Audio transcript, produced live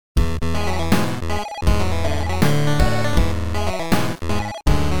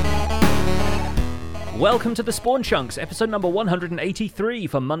Welcome to the Spawn Chunks, episode number 183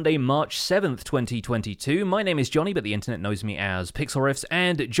 for Monday, March 7th, 2022. My name is Johnny, but the internet knows me as Pixel Riffs,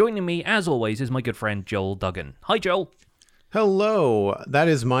 and joining me, as always, is my good friend Joel Duggan. Hi, Joel. Hello, that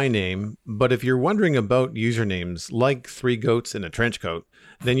is my name, but if you're wondering about usernames like Three Goats in a Trench Coat,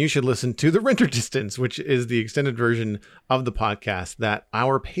 then you should listen to The Renter Distance, which is the extended version of the podcast that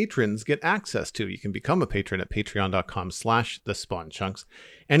our patrons get access to. You can become a patron at patreon.com/thespawnchunks,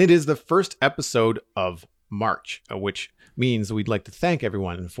 and it is the first episode of March, which means we'd like to thank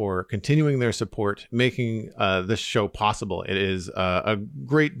everyone for continuing their support, making this show possible. It is a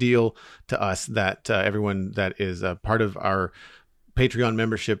great deal to us that everyone that is a part of our Patreon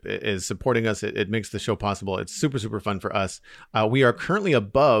membership is supporting us. It makes the show possible. It's super, super fun for us. We are currently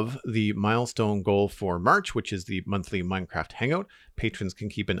above the milestone goal for March, which is the monthly Minecraft Hangout. Patrons can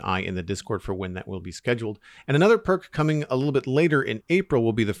keep an eye in the Discord for when that will be scheduled. And another perk coming a little bit later in April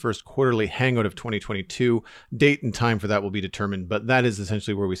will be the first quarterly Hangout of 2022. Date and time for that will be determined, but that is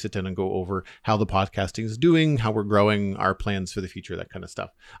essentially where we sit down and go over how the podcasting is doing, how we're growing, our plans for the future, that kind of stuff.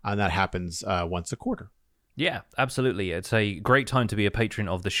 And that happens once a quarter. Yeah, absolutely. It's a great time to be a patron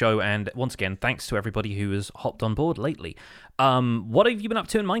of the show, and once again, thanks to everybody who has hopped on board lately. What have you been up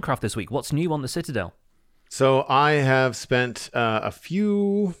to in Minecraft this week? What's new on the Citadel? So I have spent a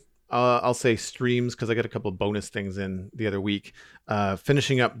few, I'll say streams, because I got a couple of bonus things in the other week,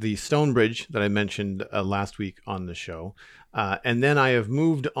 finishing up the stone bridge that I mentioned last week on the show. And then I have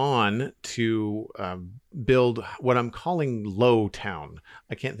moved on to build what I'm calling Low Town.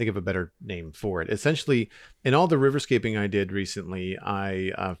 I can't think of a better name for it. Essentially, in all the riverscaping I did recently,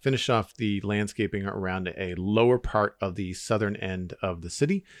 I finished off the landscaping around a lower part of the southern end of the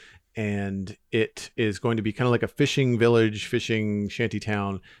city. And it is going to be kind of like a fishing village, fishing shanty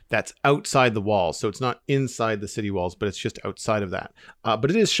town that's outside the walls. So it's not inside the city walls, but it's just outside of that. But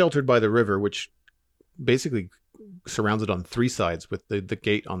it is sheltered by the river, which basically surrounds it on three sides, with the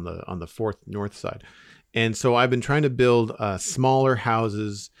gate on the fourth north side. And so I've been trying to build smaller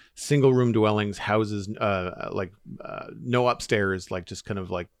houses, single room dwellings, houses, no upstairs, like just kind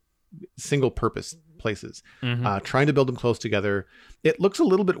of like single purpose places, trying to build them close together. It looks a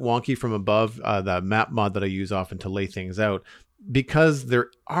little bit wonky from above, the map mod that I use often to lay things out, because there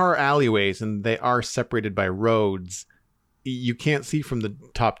are alleyways and they are separated by roads. You can't see from the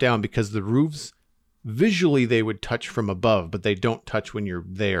top down because the roofs, visually they would touch from above, but they don't touch when you're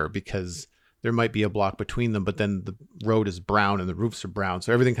there because there might be a block between them, but then the road is brown and the roofs are brown.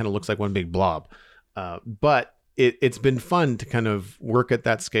 So everything kind of looks like one big blob. But it's been fun to kind of work at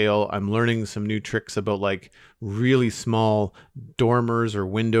that scale. I'm learning some new tricks about like really small dormers or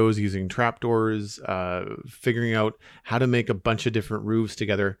windows using trapdoors, figuring out how to make a bunch of different roofs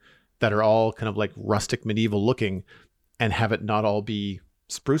together that are all kind of like rustic medieval looking and have it not all be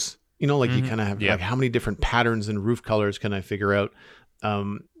spruce. You know, like you kind of have like how many different patterns and roof colors can I figure out?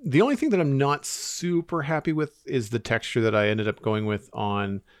 The only thing that I'm not super happy with is the texture that I ended up going with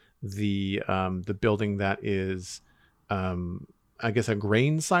on the building that is, I guess, a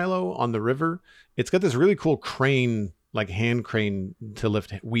grain silo on the river. It's got this really cool crane, like hand crane to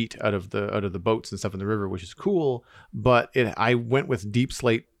lift wheat out of the boats and stuff in the river, which is cool. But I went with deep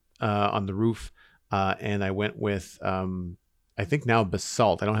slate on the roof, and I went with I think now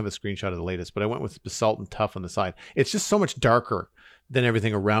basalt. I don't have a screenshot of the latest, but I went with basalt and tuff on the side. It's just so much darker than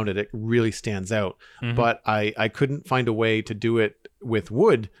everything around it. It really stands out. But I couldn't find a way to do it with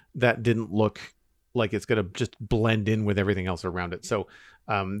wood that didn't look like it's going to just blend in with everything else around it. So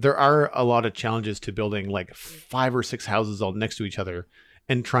there are a lot of challenges to building like 5 or 6 houses all next to each other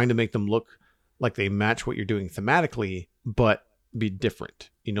and trying to make them look like they match what you're doing thematically, but be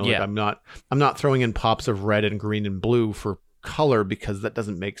different. You know, like I'm not throwing in pops of red and green and blue for color because that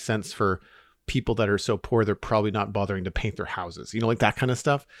doesn't make sense for people that are so poor they're probably not bothering to paint their houses, you know, like that kind of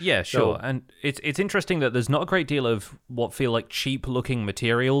stuff. Yeah, sure. And it's interesting that there's not a great deal of what feel like cheap looking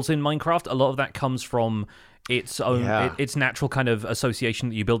materials in Minecraft. A lot of that comes from its own its natural kind of association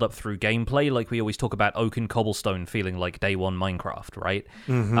that you build up through gameplay. Like we always talk about oak and cobblestone feeling like day one Minecraft, right?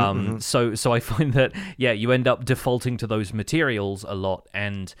 So I find that you end up defaulting to those materials a lot,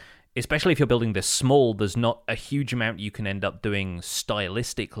 and especially if you're building this small, there's not a huge amount you can end up doing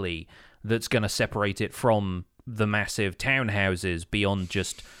stylistically that's going to separate it from the massive townhouses beyond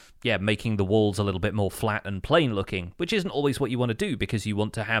just, making the walls a little bit more flat and plain looking, which isn't always what you want to do because you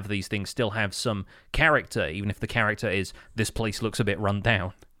want to have these things still have some character, even if the character is, this place looks a bit run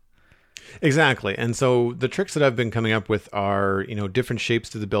down. Exactly. And so the tricks that I've been coming up with are, you know, different shapes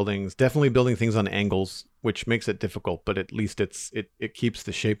to the buildings, definitely building things on angles, which makes it difficult, but at least it keeps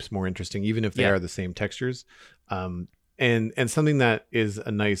the shapes more interesting, even if they are the same textures. And something that is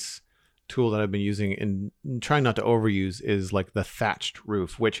a nice tool that I've been using and trying not to overuse is like the thatched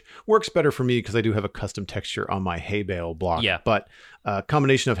roof, which works better for me because I do have a custom texture on my hay bale block. Yeah. But a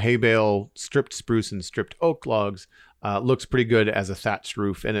combination of hay bale, stripped spruce, and stripped oak logs looks pretty good as a thatched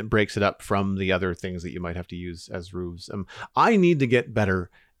roof, and it breaks it up from the other things that you might have to use as roofs. I need to get better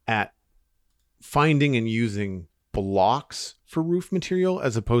at finding and using blocks for roof material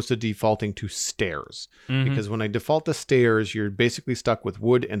as opposed to defaulting to stairs. Because when I default to stairs, you're basically stuck with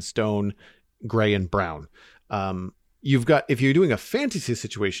wood and stone, gray and brown. You've got, if you're doing a fantasy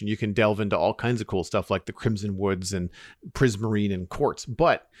situation, you can delve into all kinds of cool stuff like the Crimson Woods and Prismarine and quartz.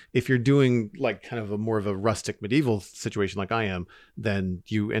 But if you're doing like kind of a more of a rustic medieval situation like I am, then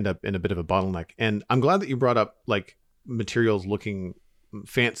you end up in a bit of a bottleneck. And I'm glad that you brought up like materials looking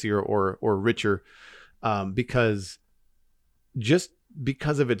fancier or richer, because just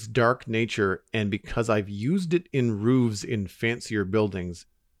because of its dark nature and because I've used it in roofs in fancier buildings,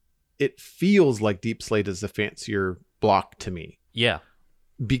 it feels like Deep Slate is a fancier block to me. Yeah.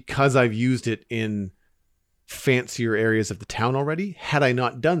 Because I've used it in fancier areas of the town already. Had I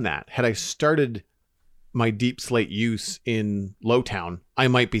not done that, had I started my Deep Slate use in Lowtown, I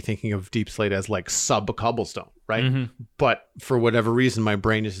might be thinking of Deep Slate as like sub cobblestone, right? But for whatever reason, my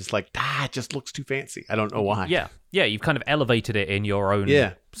brain is just like, it just looks too fancy. I don't know why. Yeah, you've kind of elevated it in your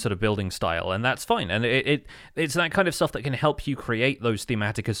own sort of building style, and that's fine. And it's that kind of stuff that can help you create those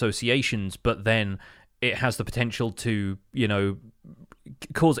thematic associations, but then it has the potential to,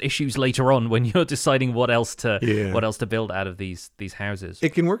 cause issues later on when you're deciding what else to build out of these houses. It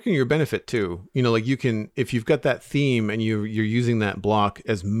can work in your benefit too. Like you can, if you've got that theme and you're using that block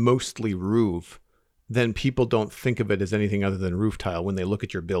as mostly roof, then people don't think of it as anything other than roof tile when they look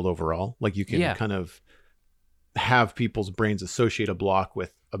at your build overall. Like you can kind of have people's brains associate a block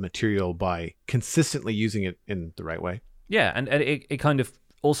with a material by consistently using it in the right way. Yeah, and it kind of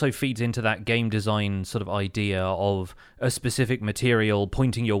also feeds into that game design sort of idea of a specific material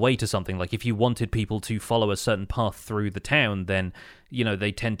pointing your way to something. Like if you wanted people to follow a certain path through the town, then,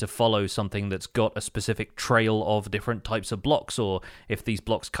 they tend to follow something that's got a specific trail of different types of blocks. Or if these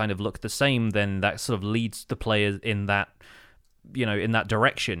blocks kind of look the same, then that sort of leads the players in that, in that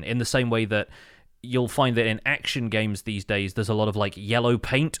direction. In the same way that you'll find that in action games these days, there's a lot of like yellow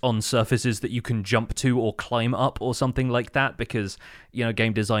paint on surfaces that you can jump to or climb up or something like that, because,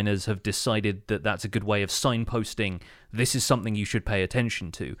 game designers have decided that that's a good way of signposting this is something you should pay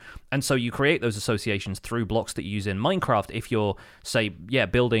attention to. And so you create those associations through blocks that you use in Minecraft. If you're, say,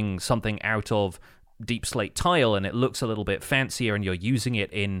 building something out of Deep Slate tile and it looks a little bit fancier and you're using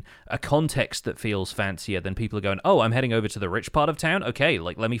it in a context that feels fancier, then people are going, oh, I'm heading over to the rich part of town. Okay,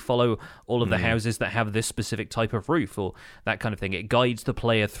 like let me follow all of the houses that have this specific type of roof or that kind of thing. It guides the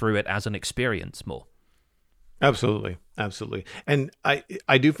player through it as an experience more. Absolutely. And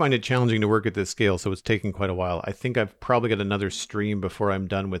I do find it challenging to work at this scale, so it's taking quite a while. I think I've probably got another stream before I'm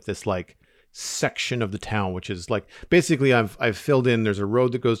done with this like section of the town, which is like basically I've filled in. There's a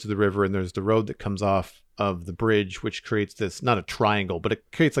road that goes to the river, and there's the road that comes off of the bridge, which creates this, not a triangle, but it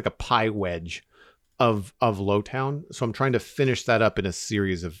creates like a pie wedge of Lowtown. So I'm trying to finish that up in a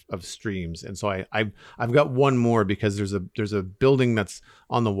series of streams, and so I've got one more because there's a building that's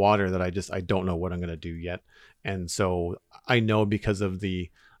on the water that I don't know what I'm going to do yet, and so I know because of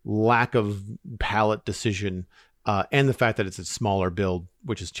the lack of palette decision. And the fact that it's a smaller build,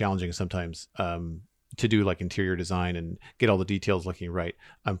 which is challenging sometimes to do like interior design and get all the details looking right.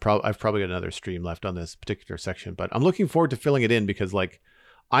 I've probably got another stream left on this particular section, but I'm looking forward to filling it in because like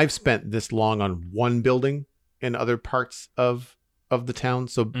I've spent this long on one building in other parts of the town.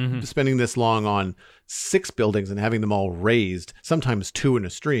 So spending this long on 6 buildings and having them all raised, sometimes 2 in a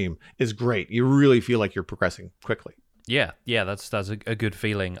stream, is great. You really feel like you're progressing quickly. Yeah, that's a good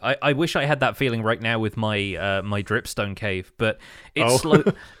feeling. I wish I had that feeling right now with my my dripstone cave, but it's slow.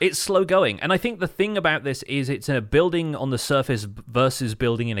 It's slow going, and I think the thing about this is it's a building on the surface versus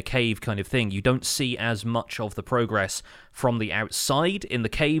building in a cave kind of thing. You don't see as much of the progress from the outside. In the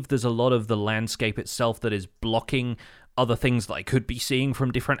cave, there's a lot of the landscape itself that is blocking other things that I could be seeing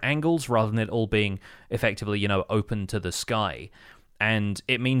from different angles, rather than it all being effectively, open to the sky. And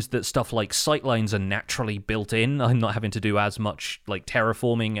it means that stuff like sightlines are naturally built in. I'm not having to do as much like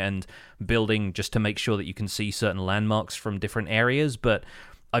terraforming and building just to make sure that you can see certain landmarks from different areas. But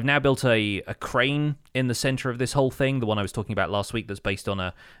I've now built a crane in the center of this whole thing, the one I was talking about last week, that's based on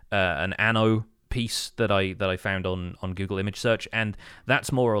an Anno piece that I found on Google image search, and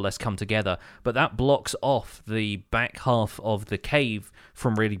that's more or less come together. But that blocks off the back half of the cave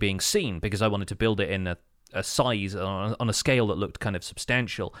from really being seen, because I wanted to build it in a size on a scale that looked kind of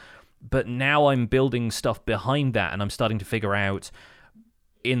substantial. But now I'm building stuff behind that, and I'm starting to figure out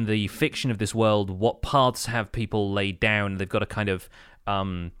in the fiction of this world, what paths have people laid down. They've got a kind of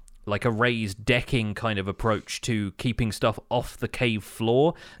like a raised decking kind of approach to keeping stuff off the cave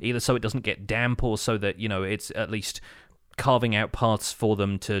floor, either so it doesn't get damp or so that, it's at least carving out paths for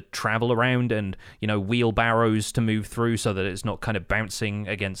them to travel around and, wheelbarrows to move through so that it's not kind of bouncing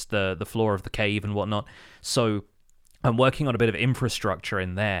against the floor of the cave and whatnot. So I'm working on a bit of infrastructure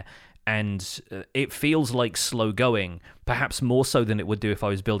in there, and it feels like slow going, perhaps more so than it would do if I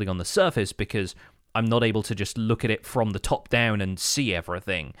was building on the surface, because I'm not able to just look at it from the top down and see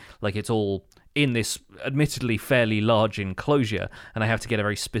everything. Like, it's all in this admittedly fairly large enclosure, and I have to get a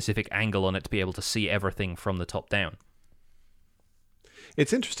very specific angle on it to be able to see everything from the top down.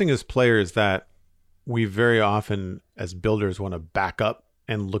 It's interesting as players that we very often, as builders, want to back up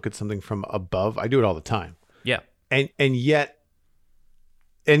and look at something from above. I do it all the time. Yeah. And yet,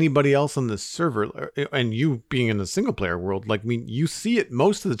 anybody else on the server, and you being in the single player world, you see it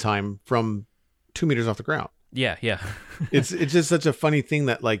most of the time from 2 meters off the ground. Yeah. It's just such a funny thing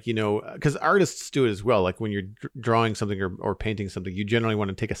that, because artists do it as well. Like, when you're drawing something or painting something, you generally want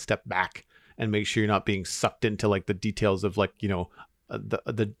to take a step back and make sure you're not being sucked into the details of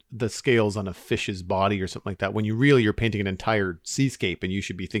the scales on a fish's body or something like that, when you're painting an entire seascape, and you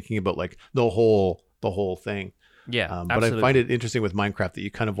should be thinking about the whole thing. Yeah, but I find it interesting with Minecraft that you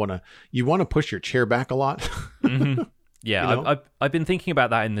kind of want to push your chair back a lot. Mm-hmm. Yeah, I've been thinking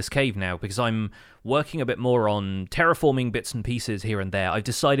about that in this cave now, because I'm working a bit more on terraforming bits and pieces here and there. I've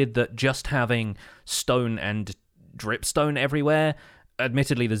decided that just having stone and dripstone everywhere,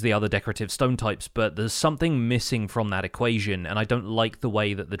 admittedly there's the other decorative stone types, but there's something missing from that equation, and I don't like the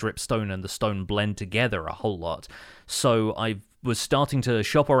way that the dripstone and the stone blend together a whole lot. So I was starting to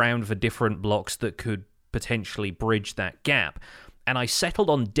shop around for different blocks that could potentially bridge that gap, and I settled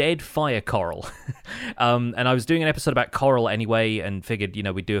on dead fire coral. And I was doing an episode about coral anyway, and figured,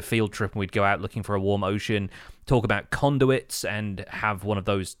 we'd do a field trip and we'd go out looking for a warm ocean, talk about conduits, and have one of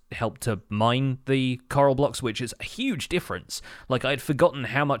those help to mine the coral blocks, which is a huge difference. Like, I'd forgotten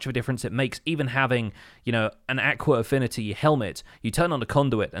how much of a difference it makes, even having, an Aqua Affinity helmet. You turn on a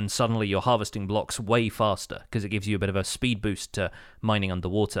conduit and suddenly you're harvesting blocks way faster, because it gives you a bit of a speed boost to mining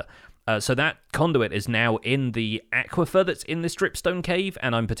underwater. So that conduit is now in the aquifer that's in this dripstone cave,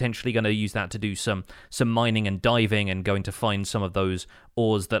 and I'm potentially going to use that to do some mining and diving, and going to find some of those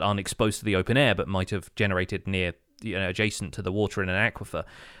ores that aren't exposed to the open air but might have generated near, adjacent to the water in an aquifer.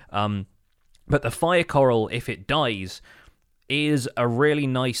 But the fire coral, if it dies, is a really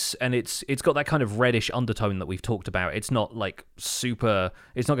nice, and it's got that kind of reddish undertone that we've talked about. It's not it's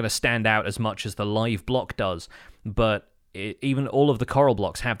not going to stand out as much as the live block does, but even all of the coral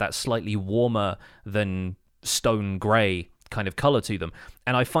blocks have that slightly warmer than stone grey kind of color to them,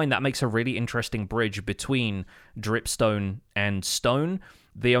 and I find that makes a really interesting bridge between dripstone and stone.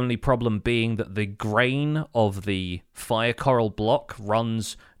 The only problem being that the grain of the fire coral block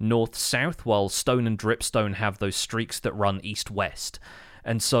runs north-south, while stone and dripstone have those streaks that run east-west.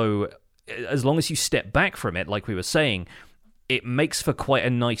 And so as long as you step back from it, like we were saying, it makes for quite a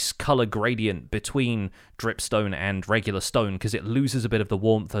nice color gradient between dripstone and regular stone, because it loses a bit of the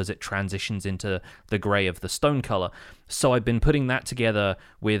warmth as it transitions into the grey of the stone color. So I've been putting that together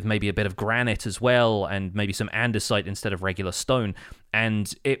with maybe a bit of granite as well, and maybe some andesite instead of regular stone,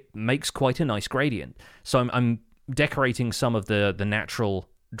 and it makes quite a nice gradient. So I'm decorating some of the natural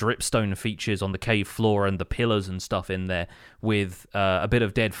dripstone features on the cave floor and the pillars and stuff in there with a bit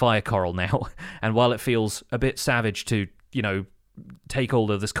of dead fire coral now. And while it feels a bit savage to take all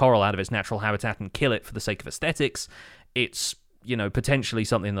of this coral out of its natural habitat and kill it for the sake of aesthetics, it's, potentially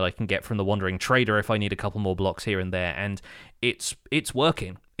something that I can get from the Wandering Trader if I need a couple more blocks here and there, and it's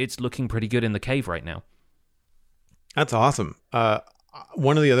working. It's looking pretty good in the cave right now. That's awesome.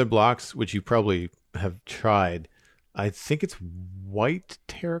 One of the other blocks, which you probably have tried, I think it's white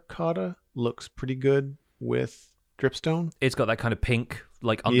terracotta, looks pretty good with dripstone. It's got that kind of pink,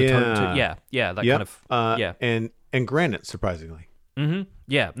 undertone to it. Yeah, that kind of, And granite, surprisingly. Mm-hmm.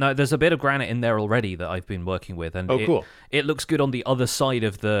 Yeah, no, there's a bit of granite in there already that I've been working with, and cool. It looks good on the other side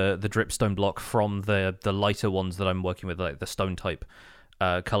of the dripstone block from the lighter ones that I'm working with, like the stone type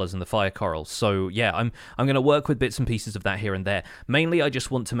colors and the fire coral. So yeah, I'm going to work with bits and pieces of that here and there. Mainly, I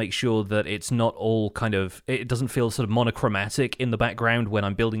just want to make sure that it's not all it doesn't feel sort of monochromatic in the background when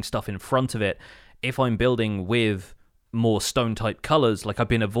I'm building stuff in front of it. If I'm building with more stone type colors, like I've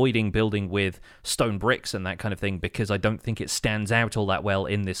been avoiding building with stone bricks and that kind of thing, because I don't think it stands out all that well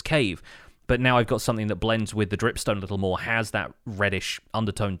in this cave. But now I've got something that blends with the dripstone a little more, has that reddish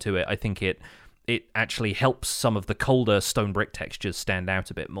undertone to it. I think it it actually helps some of the colder stone brick textures stand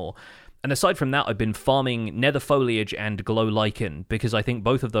out a bit more. And aside from that, I've been farming nether foliage and glow lichen, because I think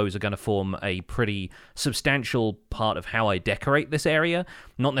both of those are going to form a pretty substantial part of how I decorate this area.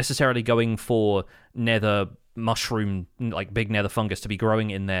 Not necessarily going for nether mushroom, like big nether fungus to be growing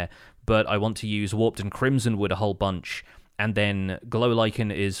in there, but I want to use warped and crimson wood a whole bunch. And then glow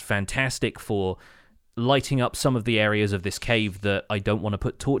lichen is fantastic for lighting up some of the areas of this cave that I don't want to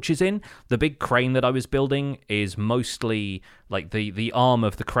put torches in. The big crane that I was building is mostly, like, the arm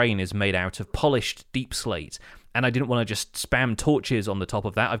of the crane is made out of polished deep slate, and I didn't want to just spam torches on the top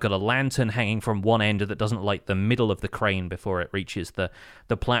of that. I've got a lantern hanging from one end that doesn't light the middle of the crane before it reaches the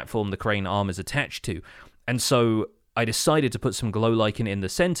platform the crane arm is attached to. And so I decided to put some glow lichen in the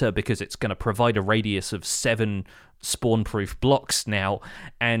center because it's going to provide a radius of 7 spawn-proof blocks now,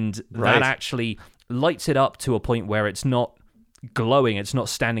 and that actually lights it up to a point where it's not glowing, it's not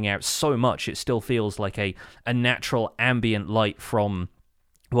standing out so much, it still feels like a natural ambient light from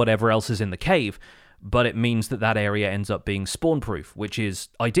whatever else is in the cave, but it means that area ends up being spawn-proof, which is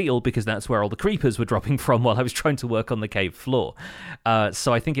ideal because that's where all the creepers were dropping from while I was trying to work on the cave floor.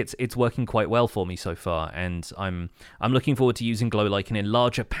 So I think it's working quite well for me so far, and I'm looking forward to using glow lichen in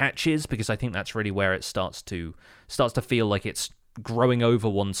larger patches, because I think that's really where it starts to feel like it's growing over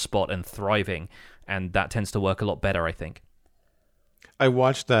one spot and thriving, and that tends to work a lot better, I think. I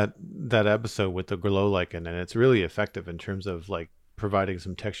watched that episode with the glow lichen, and it's really effective in terms of like providing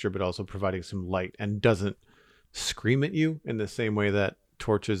some texture, but also providing some light, and doesn't scream at you in the same way that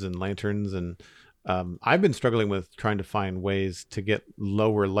torches and lanterns. And I've been struggling with trying to find ways to get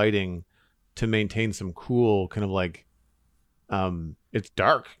lower lighting to maintain some cool kind of like, it's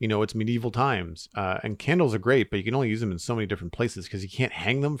dark, it's medieval times, and candles are great, but you can only use them in so many different places because you can't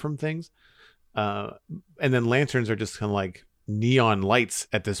hang them from things. And then lanterns are just kind of like neon lights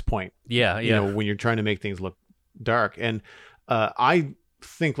at this point. Yeah. When you're trying to make things look dark. And I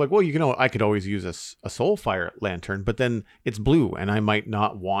think like, well, I could always use a soulfire lantern, but then it's blue, and I might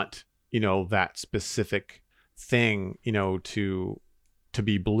not want, that specific thing, to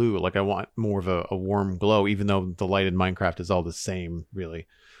be blue. Like I want more of a warm glow, even though the light in Minecraft is all the same, really,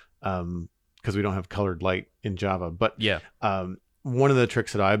 because we don't have colored light in Java. But yeah, one of the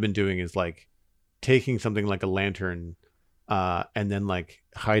tricks that I've been doing is like taking something like a lantern and then like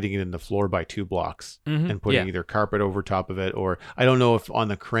hiding it in the floor by 2 blocks and putting either carpet over top of it, or I don't know if on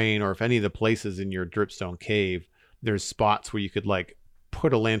the crane or if any of the places in your dripstone cave, there's spots where you could like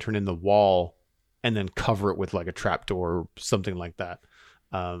put a lantern in the wall and then cover it with like a trapdoor or something like that.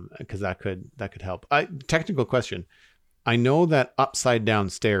 Because that could help. Technical question. I know that upside down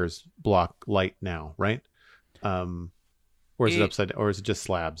stairs block light now, right? Or is it upside down, or is it just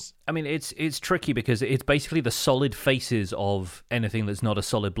slabs? I mean, it's tricky because it's basically the solid faces of anything that's not a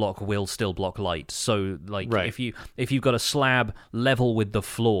solid block will still block light. So, like, if you've got a slab level with the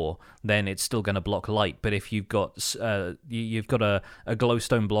floor, then it's still going to block light. But if you've got a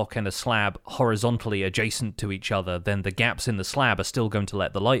glowstone block and a slab horizontally adjacent to each other, then the gaps in the slab are still going to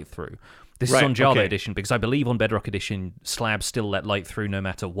let the light through. This is on Java Edition, because I believe on Bedrock Edition, slabs still let light through no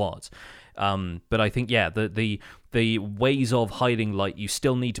matter what. But I think, the ways of hiding light, you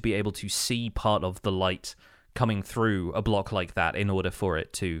still need to be able to see part of the light coming through a block like that in order for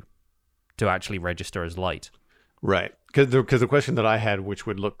it to actually register as light. Right. Because the question that I had, which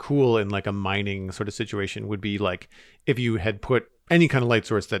would look cool in like a mining sort of situation, would be like if you had put any kind of light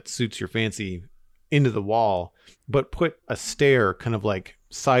source that suits your fancy into the wall, but put a stair kind of like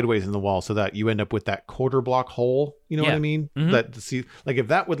sideways in the wall so that you end up with that quarter block hole, what I mean? Mm-hmm. That see, like if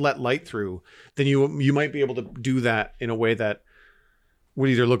that would let light through, then you might be able to do that in a way that would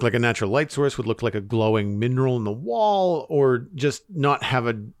either look like a natural light source, would look like a glowing mineral in the wall, or just not have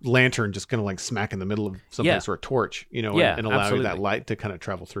a lantern just kind of like smack in the middle of someplace, or a torch, and allow absolutely. That light to kind of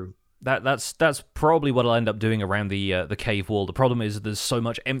travel through. That's probably what I'll end up doing around the cave wall. The problem is there's so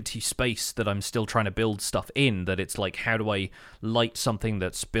much empty space that I'm still trying to build stuff in that it's like, how do I light something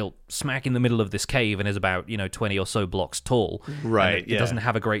that's built smack in the middle of this cave and is about 20 or so blocks tall? Right. It doesn't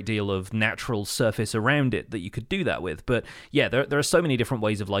have a great deal of natural surface around it that you could do that with. But yeah, there are so many different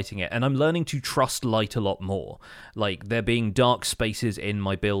ways of lighting it, and I'm learning to trust light a lot more. Like there being dark spaces in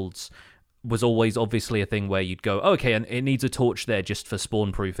my builds was always obviously a thing where you'd go, okay, and it needs a torch there just for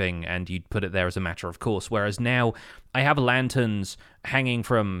spawn proofing, and you'd put it there as a matter of course. Whereas now I have lanterns hanging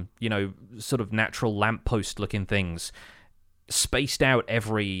from, sort of natural lamppost looking things spaced out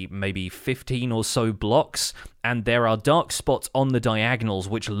every maybe 15 or so blocks, and there are dark spots on the diagonals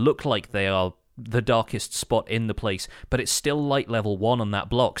which look like they are the darkest spot in the place, but it's still light level 1 on that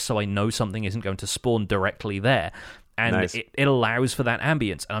block, so I know something isn't going to spawn directly there. and nice. it allows for that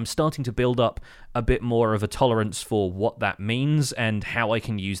ambience. And I'm starting to build up a bit more of a tolerance for what that means and how I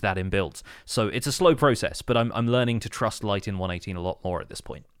can use that in builds. So it's a slow process, but I'm learning to trust light in 118 a lot more at this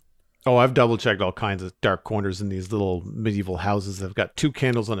point. Oh, I've double-checked all kinds of dark corners in these little medieval houses that have got 2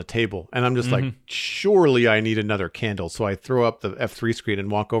 candles on a table. And I'm just like, surely I need another candle. So I throw up the F3 screen and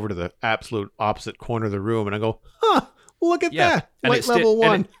walk over to the absolute opposite corner of the room. And I go, look at that. Light level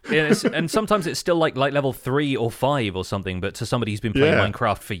 1. And sometimes it's still like light level 3 or 5 or something. But to somebody who's been playing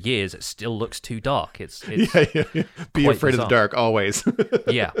Minecraft for years, it still looks too dark. It's Be afraid of the dark, always.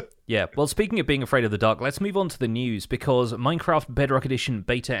 Yeah. Well, speaking of being afraid of the dark, let's move on to the news, because Minecraft Bedrock Edition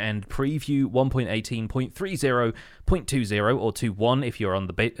beta and preview 1.18.30.20 or 2.1 if you're on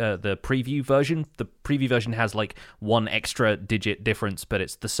the preview version. The preview version has like 1 extra digit difference, but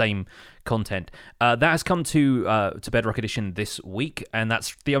it's the same content. That has come to Bedrock Edition this week, and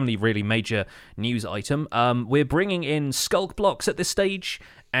that's the only really major news item. We're bringing in Sculk blocks at this stage,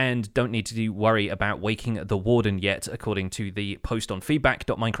 and don't need to worry about waking the Warden yet, according to the post on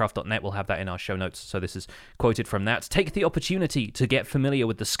feedback.minecraft.net. We'll have that in our show notes, so this is quoted from that. Take the opportunity to get familiar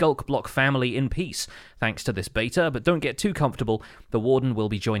with the Sculk block family in peace, thanks to this beta, but don't get too comfortable. The Warden will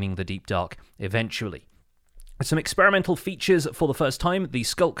be joining the Deep Dark eventually. Some experimental features for the first time. The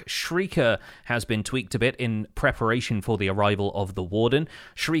Sculk Shrieker has been tweaked a bit in preparation for the arrival of the Warden.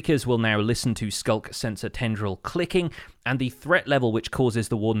 Shriekers will now listen to Sculk sensor tendril clicking, and the threat level which causes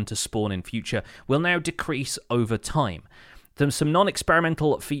the Warden to spawn in future will now decrease over time. There's some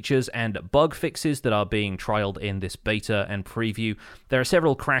non-experimental features and bug fixes that are being trialed in this beta and preview. There are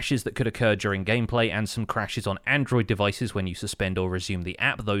several crashes that could occur during gameplay and some crashes on Android devices when you suspend or resume the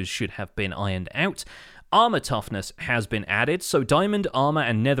app. Those should have been ironed out. Armor toughness has been added, so diamond armor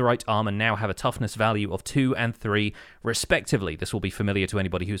and netherite armor now have a toughness value of 2 and 3, respectively. This will be familiar to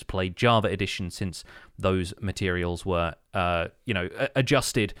anybody who's played Java Edition, since those materials were,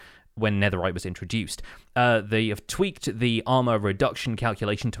 adjusted when netherite was introduced. They have tweaked the armor reduction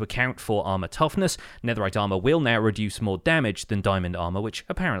calculation to account for armor toughness. Netherite armor will now reduce more damage than diamond armor, which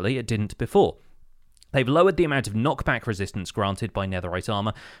apparently it didn't before. They've lowered the amount of knockback resistance granted by netherite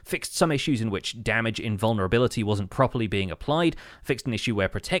armor, fixed some issues in which damage invulnerability wasn't properly being applied, fixed an issue where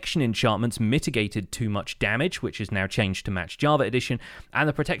protection enchantments mitigated too much damage, which is now changed to match Java Edition, and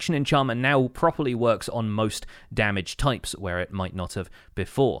the protection enchantment now properly works on most damage types, where it might not have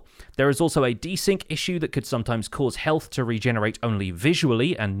before. There is also a desync issue that could sometimes cause health to regenerate only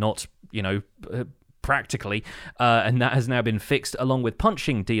visually and not, practically, and that has now been fixed, along with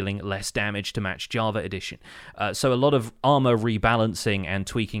punching dealing less damage to match Java Edition. So a lot of armor rebalancing and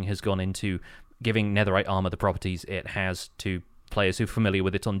tweaking has gone into giving netherite armor the properties it has to players who are familiar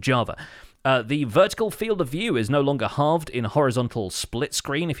with it on Java. The vertical field of view is no longer halved in horizontal split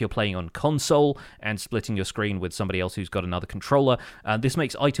screen if you're playing on console and splitting your screen with somebody else who's got another controller. This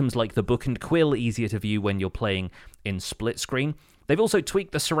makes items like the book and quill easier to view when you're playing in split screen. They've also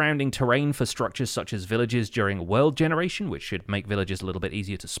tweaked the surrounding terrain for structures such as villages during world generation, which should make villages a little bit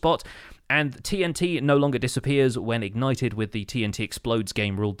easier to spot. And TNT no longer disappears when ignited, with the TNT explodes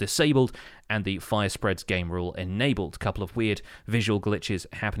game rule disabled and the fire spreads game rule enabled. A couple of weird visual glitches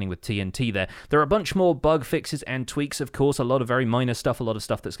happening with TNT there. There are a bunch more bug fixes and tweaks, of course, a lot of very minor stuff, a lot of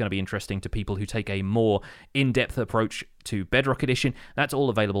stuff that's going to be interesting to people who take a more in-depth approach to Bedrock Edition. That's all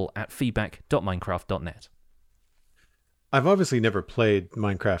available at feedback.minecraft.net. I've obviously never played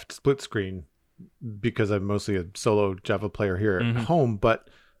Minecraft split screen because I'm mostly a solo Java player here at home, but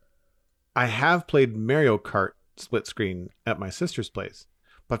I have played Mario Kart split screen at my sister's place.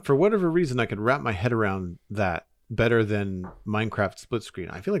 But for whatever reason, I could wrap my head around that better than Minecraft split screen.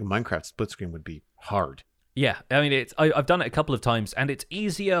 I feel like Minecraft split screen would be hard. Yeah, I mean, I've done it a couple of times, and it's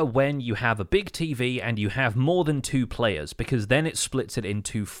easier when you have a big TV and you have more than 2 players, because then it splits it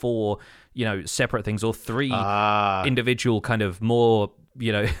into 4, separate things, or 3 individual kind of more,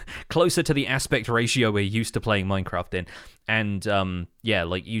 closer to the aspect ratio we're used to playing Minecraft in. And,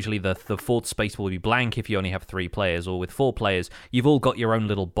 usually the 4th space will be blank if you only have 3 players, or with 4 players, you've all got your own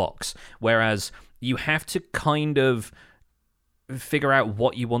little box. Whereas you have to kind of figure out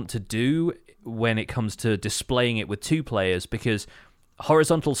what you want to do when it comes to displaying it with 2 players, because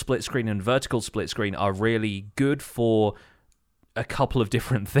horizontal split screen and vertical split screen are really good for a couple of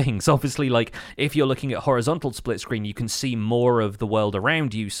different things. Obviously, like, if you're looking at horizontal split screen, you can see more of the world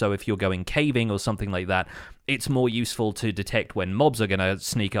around you, so if you're going caving or something like that, it's more useful to detect when mobs are going to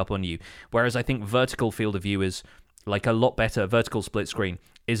sneak up on you. Whereas I think vertical field of view is like a lot better. Vertical split screen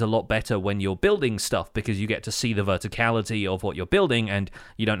is a lot better when you're building stuff, because you get to see the verticality of what you're building and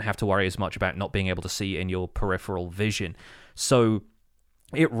you don't have to worry as much about not being able to see in your peripheral vision. So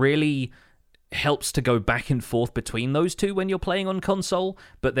it really helps to go back and forth between those two when you're playing on console,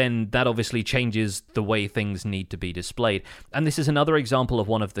 but then that obviously changes the way things need to be displayed. And this is another example of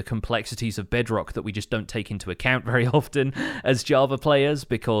one of the complexities of Bedrock that we just don't take into account very often as Java players,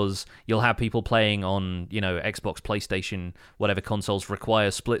 because you'll have people playing on, Xbox, PlayStation, whatever consoles require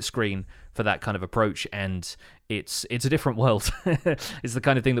split screen for that kind of approach, and it's a different world. It's the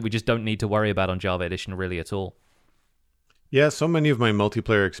kind of thing that we just don't need to worry about on Java Edition really at all. Yeah, so many of my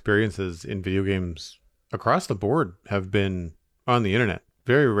multiplayer experiences in video games across the board have been on the internet.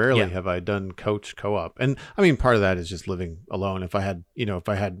 Very rarely have I done couch co-op. And I mean, part of that is just living alone. If I had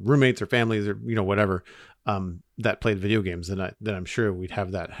roommates or families or, whatever, that played video games, then I'm sure we'd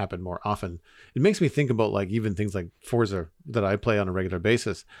have that happen more often. It makes me think about like even things like Forza that I play on a regular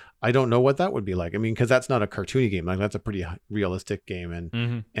basis. I don't know what that would be like. I mean, because that's not a cartoony game. Like that's a pretty realistic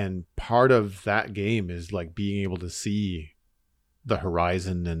game. And part of that game is like being able to see the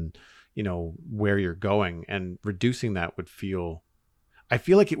horizon and where you're going, and reducing that I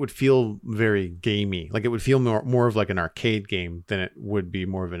feel like it would feel very gamey. Like it would feel more of like an arcade game than it would be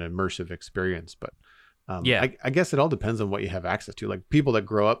more of an immersive experience. But I guess it all depends on what you have access to. Like people that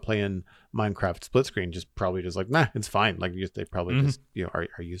grow up playing Minecraft split screen probably just like, nah, it's fine. Like they probably just are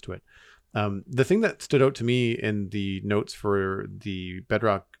used to it. The thing that stood out to me in the notes for the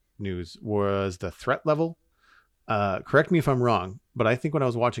Bedrock news was the threat level. Correct me if I'm wrong, but I think when I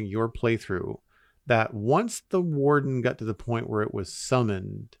was watching your playthrough, that once the warden got to the point where it was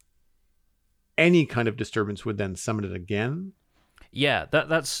summoned, any kind of disturbance would then summon it again. Yeah,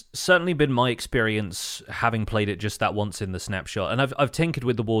 that's certainly been my experience having played it just that once in the snapshot. And I've tinkered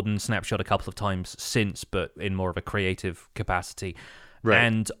with the warden snapshot a couple of times since, but in more of a creative capacity. Right.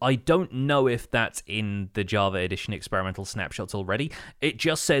 And I don't know if that's in the Java Edition experimental snapshots already. It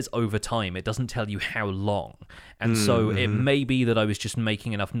just says over time. It doesn't tell you how long. And so it may be that I was just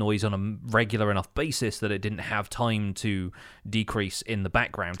making enough noise on a regular enough basis that it didn't have time to decrease in the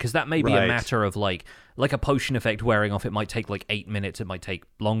background. Because that may be a matter of like a potion effect wearing off. It might take like 8 minutes. It might take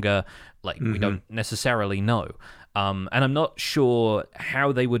longer. We don't necessarily know. And I'm not sure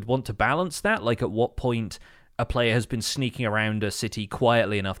how they would want to balance that. Like at what point a player has been sneaking around a city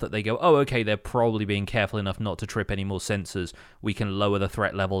quietly enough that they go, oh, okay, they're probably being careful enough not to trip any more sensors. We can lower the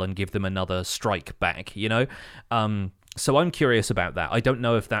threat level and give them another strike back, So I'm curious about that. I don't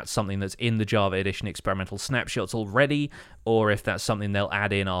know if that's something that's in the Java Edition experimental snapshots already, or if that's something they'll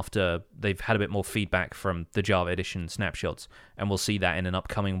add in after they've had a bit more feedback from the Java Edition snapshots, and we'll see that in an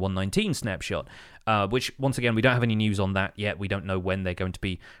upcoming 1.19 snapshot, which, once again, we don't have any news on that yet. We don't know when they're going to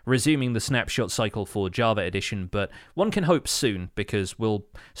be resuming the snapshot cycle for Java Edition, but one can hope soon, because we'll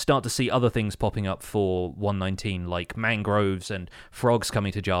start to see other things popping up for 1.19, like mangroves and frogs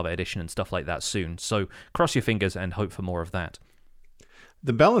coming to Java Edition and stuff like that soon. So cross your fingers and hope for more of that.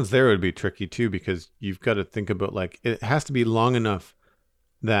 The balance there would be tricky too, because you've got to think about like it has to be long enough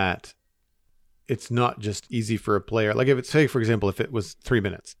that it's not just easy for a player. Like if it's, say, for example, if it was 3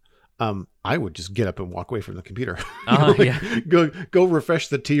 minutes, I would just get up and walk away from the computer. Go refresh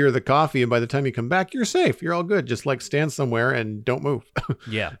the tea or the coffee, and by the time you come back, you're safe. You're all good. Just like stand somewhere and don't move.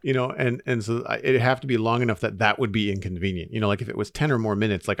 Yeah. And so it'd have to be long enough that would be inconvenient. Like if it was 10 or more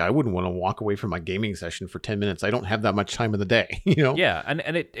minutes, like I wouldn't want to walk away from my gaming session for 10 minutes. I don't have that much time in the day. Yeah, and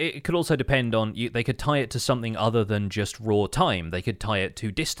it could also depend on they could tie it to something other than just raw time. They could tie it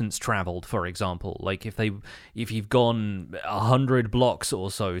to distance traveled, for example. Like if you've gone 100 blocks or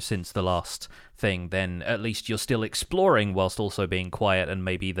so since the last thing, then at least you're still exploring whilst also being quiet, and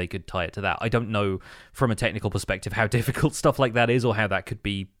maybe they could tie it to that. I don't know from a technical perspective how difficult stuff like that is or how that could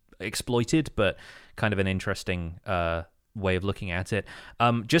be exploited, but kind of an interesting way of looking at it.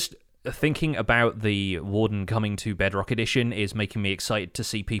 Just thinking about the Warden coming to Bedrock Edition is making me excited to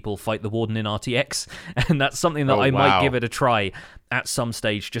see people fight the Warden in RTX, and that's something that I might give it a try at some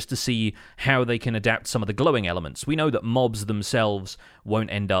stage, just to see how they can adapt some of the glowing elements. We know that mobs themselves won't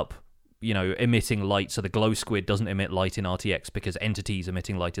end up emitting light, so the glow squid doesn't emit light in RTX because entities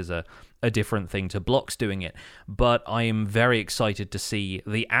emitting light is a different thing to blocks doing it. But I am very excited to see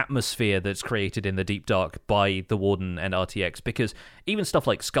the atmosphere that's created in the Deep Dark by the Warden and RTX, because even stuff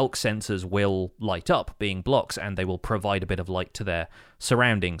like skulk sensors will light up being blocks, and they will provide a bit of light to their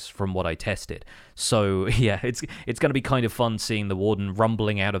surroundings from what I tested. So yeah, it's going to be kind of fun seeing the Warden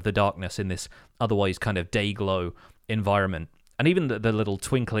rumbling out of the darkness in this otherwise kind of day glow environment. And even the little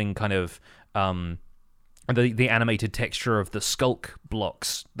twinkling kind of the animated texture of the skulk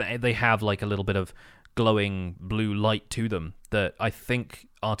blocks, they have like a little bit of glowing blue light to them that I think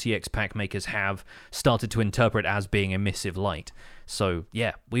RTX pack makers have started to interpret as being emissive light. So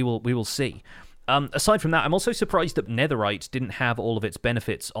yeah, we will see. Aside from that, I'm also surprised that Netherite didn't have all of its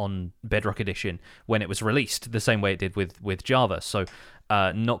benefits on Bedrock Edition when it was released, the same way it did with Java. So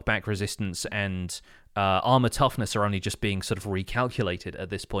knockback resistance and armor toughness are only just being sort of recalculated at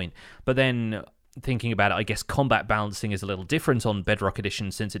this point. But then thinking about it, I guess combat balancing is a little different on Bedrock Edition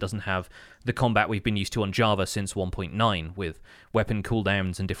since it doesn't have the combat we've been used to on Java since 1.9 with weapon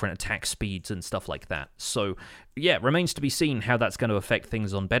cooldowns and different attack speeds and stuff like that. So yeah, remains to be seen how that's going to affect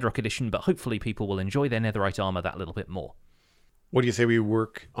things on Bedrock Edition, but hopefully people will enjoy their Netherite armor that little bit more. What do you say we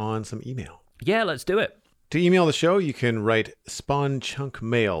work on some email? Yeah, let's do it. To email the show, you can write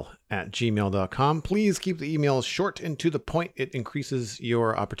spawnchunkmail@gmail.com. Please keep the emails short and to the point. It increases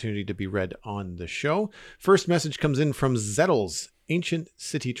your opportunity to be read on the show. First message comes in from Zettles, Ancient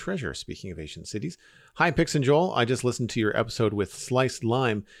City Treasure. Speaking of ancient cities. Hi, Pix and Joel. I just listened to your episode with Sliced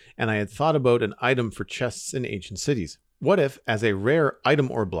Lime, and I had thought about an item for chests in ancient cities. What if, as a rare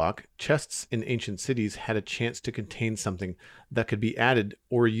item or block, chests in ancient cities had a chance to contain something that could be added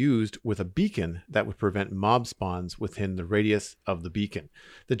or used with a beacon that would prevent mob spawns within the radius of the beacon?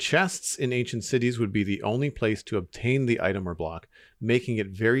 The chests in ancient cities would be the only place to obtain the item or block, making it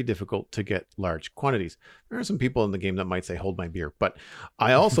very difficult to get large quantities. There are some people in the game that might say, hold my beer, but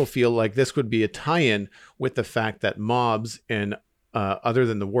I also feel like this would be a tie-in with the fact that mobs in other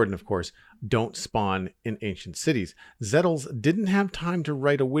than the Warden, of course, don't spawn in ancient cities. Zettles didn't have time to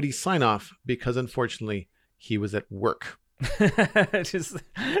write a witty sign-off because, unfortunately, he was at work. Just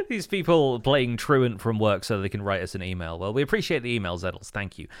these people playing truant from work so they can write us an email. Well, we appreciate the email, Zettles.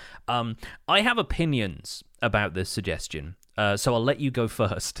 Thank you. I have opinions about this suggestion, so I'll let you go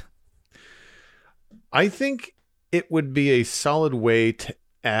first. I think it would be a solid way to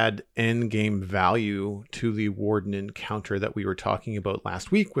add endgame value to the Warden encounter that we were talking about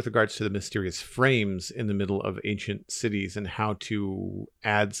last week with regards to the mysterious frames in the middle of ancient cities and how to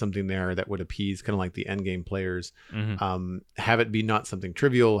add something there that would appease kind of like the endgame players. Mm-hmm. Have it be not something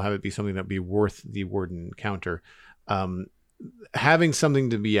trivial, have it be something that would be worth the Warden encounter. Having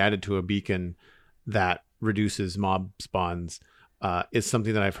something to be added to a beacon that reduces mob spawns is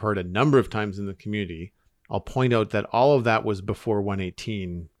something that I've heard a number of times in the community. I'll point out that all of that was before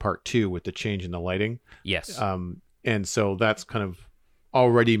 1.18 part 2 with the change in the lighting. Yes. And so that's kind of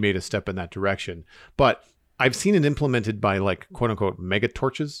already made a step in that direction. But I've seen it implemented by like quote unquote mega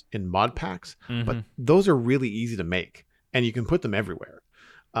torches in mod packs, but those are really easy to make and you can put them everywhere.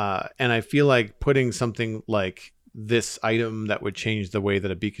 And I feel like putting something like this item that would change the way that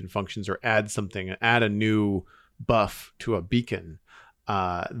a beacon functions or add a new buff to a beacon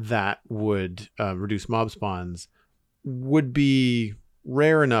that would reduce mob spawns would be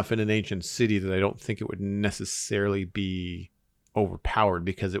rare enough in an ancient city that I don't think it would necessarily be overpowered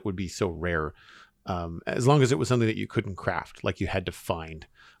because it would be so rare. As long as it was something that you couldn't craft, like you had to find.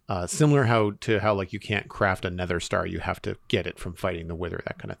 Similar to how like you can't craft a nether star, you have to get it from fighting the Wither,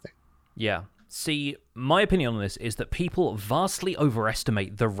 that kind of thing. Yeah. See, my opinion on this is that people vastly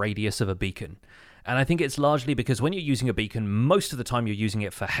overestimate the radius of a beacon. And I think it's largely because when you're using a beacon, most of the time you're using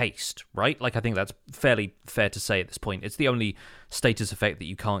it for haste, right? Like, I think that's fairly fair to say at this point. It's the only status effect that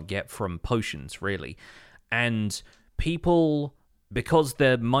you can't get from potions, really. And people, because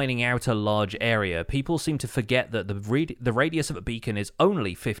they're mining out a large area, people seem to forget that the radius of a beacon is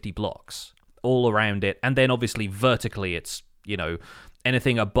only 50 blocks all around it. And then, obviously, vertically, it's,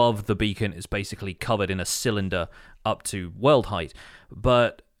 anything above the beacon is basically covered in a cylinder up to world height.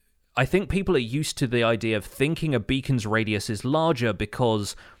 But I think people are used to the idea of thinking a beacon's radius is larger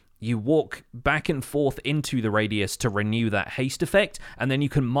because you walk back and forth into the radius to renew that haste effect, and then you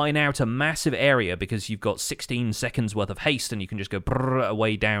can mine out a massive area because you've got 16 seconds worth of haste, and you can just go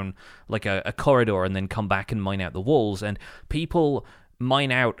away down like a corridor and then come back and mine out the walls. And people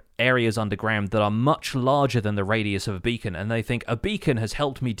mine out areas underground that are much larger than the radius of a beacon, and they think a beacon has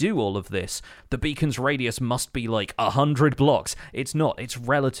helped me do all of this. The beacon's radius must be like 100 blocks. It's not. It's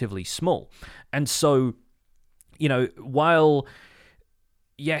relatively small. And so, while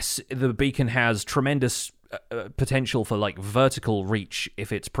yes, the beacon has tremendous potential for like vertical reach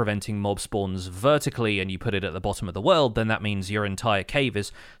if it's preventing mob spawns vertically and you put it at the bottom of the world, then that means your entire cave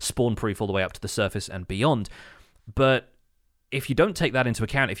is spawn proof all the way up to the surface and beyond. But if you don't take that into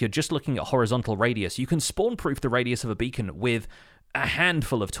account, if you're just looking at horizontal radius, you can spawn-proof the radius of a beacon with a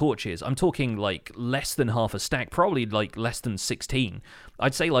handful of torches. I'm talking like less than half a stack, probably like less than 16.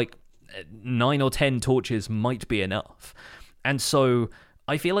 I'd say like 9 or 10 torches might be enough. And so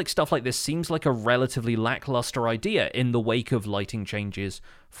I feel like stuff like this seems like a relatively lackluster idea in the wake of lighting changes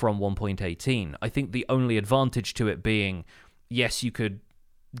from 1.18. I think the only advantage to it being, yes, you could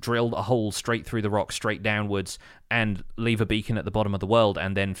drill a hole straight through the rock, straight downwards, and leave a beacon at the bottom of the world,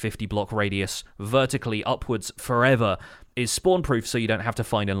 and then 50 block radius vertically upwards forever is spawn-proof, so you don't have to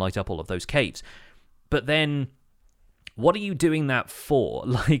find and light up all of those caves. But then, what are you doing that for?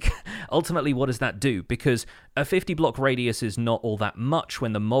 Like, ultimately, what does that do? Because a 50 block radius is not all that much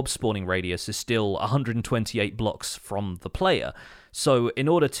when the mob spawning radius is still 128 blocks from the player. So in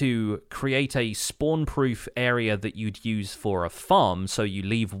order to create a spawn-proof area that you'd use for a farm, so you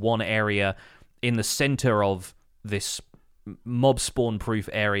leave one area in the center of this mob spawn-proof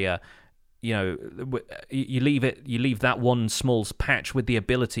area, you know, you leave that one small patch with the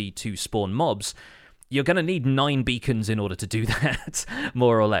ability to spawn mobs, you're going to need 9 beacons in order to do that,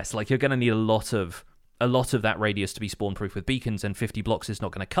 more or less. Like, you're going to need a lot of that radius to be spawn-proof with beacons, and 50 blocks is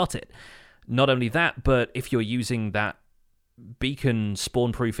not going to cut it. Not only that, but if you're using that beacon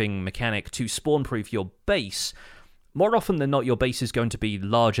spawn-proofing mechanic to spawn-proof your base, more often than not, your base is going to be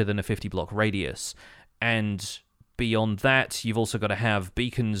larger than a 50-block radius. And beyond that, you've also got to have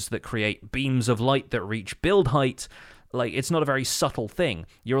beacons that create beams of light that reach build height. Like, it's not a very subtle thing.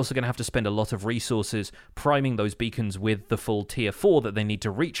 You're also going to have to spend a lot of resources priming those beacons with the full tier 4 that they need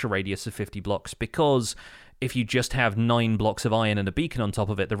to reach a radius of 50 blocks, because if you just have 9 blocks of iron and a beacon on top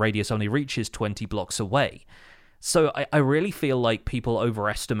of it, the radius only reaches 20 blocks away. So I really feel like people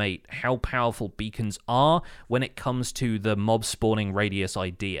overestimate how powerful beacons are when it comes to the mob spawning radius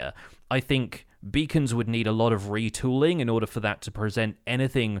idea. I think beacons would need a lot of retooling in order for that to present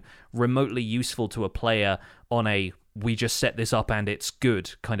anything remotely useful to a player on a we just set this up and it's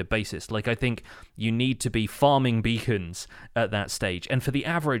good kind of basis. Like, I think you need to be farming beacons at that stage. And for the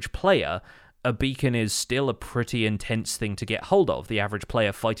average player, a beacon is still a pretty intense thing to get hold of. The average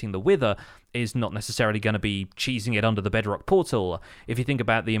player fighting the Wither is not necessarily going to be cheesing it under the Bedrock portal. If you think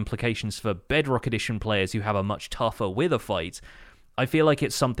about the implications for Bedrock Edition players who have a much tougher Wither fight, I feel like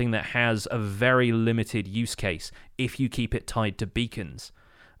it's something that has a very limited use case if you keep it tied to beacons.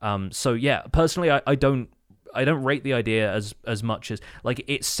 So yeah, personally, I don't rate the idea as much as, like,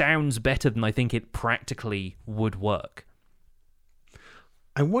 it sounds better than I think it practically would work.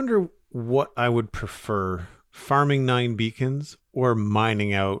 I wonder what I would prefer, farming 9 beacons or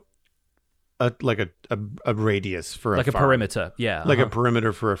mining out a radius for a farm. Perimeter, yeah. Like a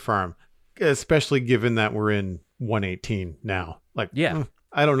perimeter for a farm, especially given that we're in 118 now. Like, yeah.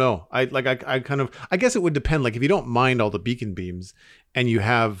 I don't know. I guess it would depend. Like, if you don't mind all the beacon beams and you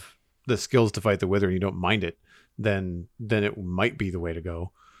have the skills to fight the Wither and you don't mind it, then it might be the way to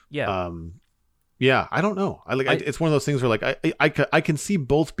go. Yeah. Yeah, I don't know. It's one of those things where, like, I can see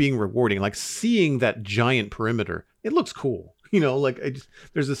both being rewarding. Like, seeing that giant perimeter, it looks cool. You know, like,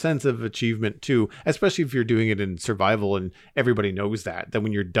 there's a sense of achievement too, especially if you're doing it in survival and everybody knows that. Then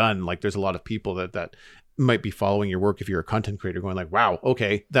when you're done, like, there's a lot of people that might be following your work if you're a content creator, going like, wow,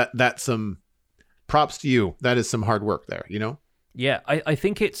 okay, that's some props to you. That is some hard work there, you know? Yeah, I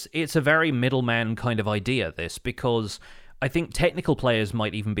think it's a very middleman kind of idea, this, because I think technical players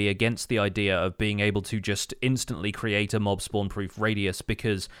might even be against the idea of being able to just instantly create a mob spawn-proof radius,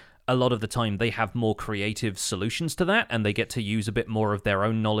 because a lot of the time they have more creative solutions to that, and they get to use a bit more of their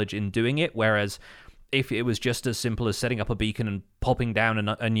own knowledge in doing it, whereas if it was just as simple as setting up a beacon and popping down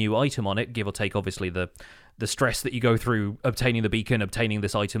a new item on it, give or take, obviously, the stress that you go through obtaining the beacon, obtaining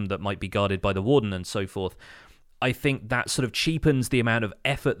this item that might be guarded by the Warden and so forth, I think that sort of cheapens the amount of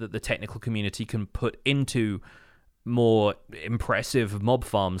effort that the technical community can put into more impressive mob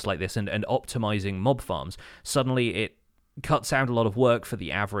farms like this and optimizing mob farms. Suddenly it cuts out a lot of work for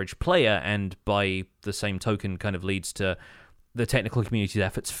the average player, and by the same token kind of leads to the technical community's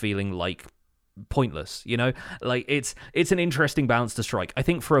efforts feeling like pointless, you know? Like, it's an interesting balance to strike. I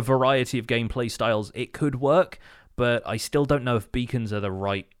think for a variety of gameplay styles it could work, but I still don't know if beacons are the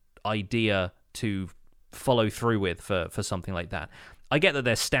right idea to follow through with for something like that. I get that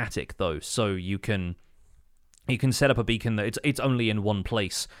they're static though, so you can set up a beacon that it's only in one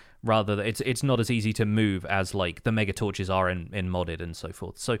place, rather than it's not as easy to move as, like, the mega torches are in modded and so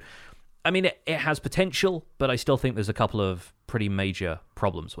forth. So I mean, it has potential, but I still think there's a couple of pretty major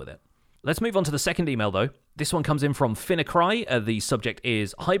problems with it. Let's move on to the second email, though. This one comes in from Finnacry. The subject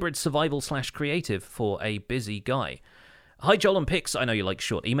is hybrid survival/creative for a busy guy. Hi, Joel and Pix. I know you like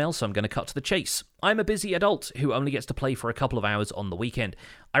short emails, so I'm going to cut to the chase. I'm a busy adult who only gets to play for a couple of hours on the weekend.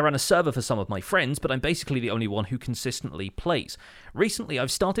 I run a server for some of my friends, but I'm basically the only one who consistently plays. Recently, I've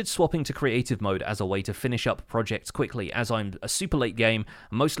started swapping to creative mode as a way to finish up projects quickly, as I'm a super late game,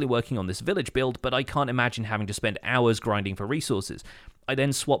 mostly working on this village build, but I can't imagine having to spend hours grinding for resources. I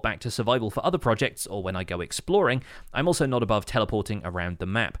then swap back to survival for other projects or when I go exploring. I'm also not above teleporting around the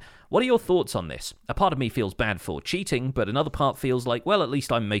map. What are your thoughts on this? A part of me feels bad for cheating, but another part feels like, well, at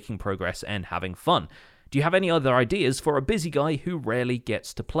least I'm making progress and having fun. Do you have any other ideas for a busy guy who rarely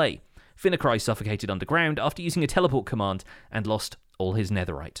gets to play? Finnacry suffocated underground after using a teleport command and lost all his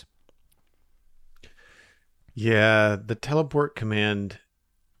netherite. Yeah, the teleport command,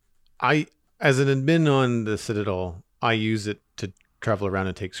 as an admin on the Citadel, I use it to travel around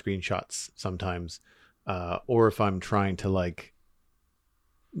and take screenshots sometimes. Or if I'm trying to like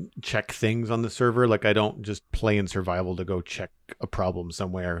check things on the server, like I don't just play in survival to go check a problem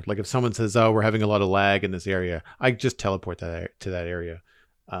somewhere. Like if someone says, oh, we're having a lot of lag in this area, I just teleport to that area.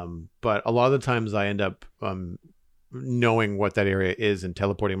 But a lot of the times I end up knowing what that area is and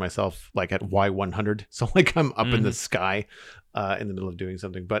teleporting myself like at Y100. So like I'm up in the sky in the middle of doing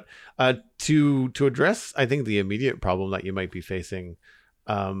something. But to address, I think, the immediate problem that you might be facing,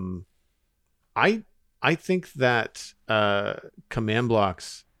 I think that command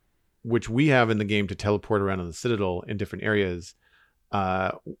blocks, which we have in the game to teleport around on the Citadel in different areas,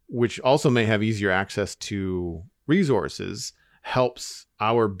 which also may have easier access to resources, helps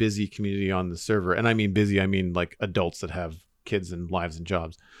our busy community on the server. And I mean busy, I mean like adults that have kids and lives and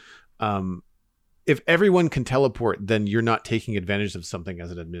jobs. If everyone can teleport, then you're not taking advantage of something as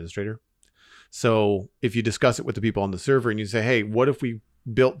an administrator. So if you discuss it with the people on the server and you say, hey, what if we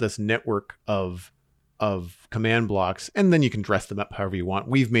built this network of command blocks, and then you can dress them up however you want.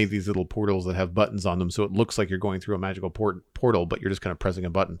 We've made these little portals that have buttons on them, so it looks like you're going through a magical portal, but you're just kind of pressing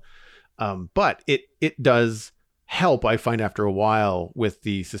a button. But it does help, I find, after a while with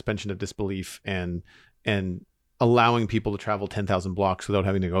the suspension of disbelief and allowing people to travel 10,000 blocks without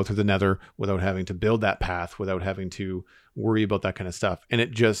having to go through the nether, without having to build that path, without having to worry about that kind of stuff. And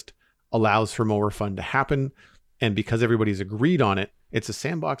it just allows for more fun to happen. And because everybody's agreed on it, it's a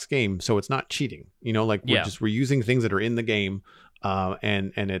sandbox game, so it's not cheating. You know, like we're using things that are in the game,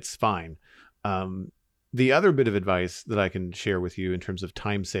 and it's fine. The other bit of advice that I can share with you in terms of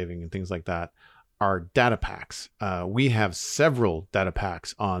time saving and things like that are data packs. We have several data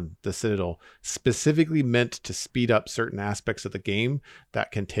packs on the Citadel specifically meant to speed up certain aspects of the game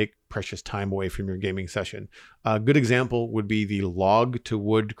that can take precious time away from your gaming session. A good example would be the log to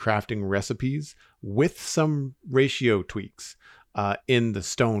wood crafting recipes with some ratio tweaks in the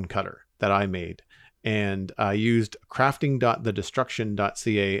stone cutter that I made. And I used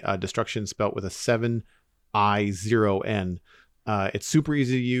crafting.thedestruction.ca, destruction spelt with a 7I0N. It's super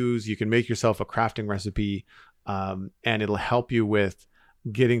easy to use. You can make yourself a crafting recipe, and it'll help you with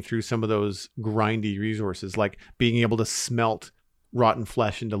getting through some of those grindy resources, like being able to smelt rotten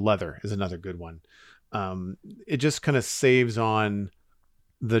flesh into leather is another good one. It just kind of saves on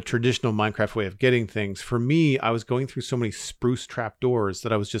the traditional Minecraft way of getting things. For me, I was going through so many spruce trapdoors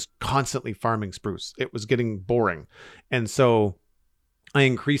that I was just constantly farming spruce. It was getting boring. And so I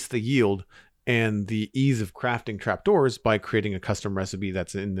increased the yield and the ease of crafting trapdoors by creating a custom recipe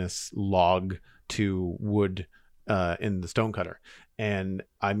that's in this log to wood in the stone cutter. And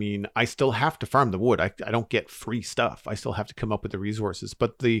I mean, I still have to farm the wood. I don't get free stuff. I still have to come up with the resources,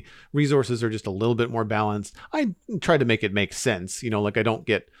 but the resources are just a little bit more balanced. I try to make it make sense. You know, like I don't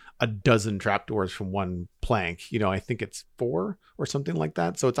get a dozen trapdoors from one plank. You know, I think it's 4 or something like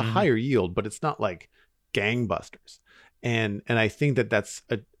that. So it's a higher yield, but it's not like gangbusters. And I think that that's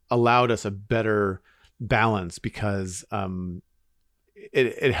allowed us a better balance because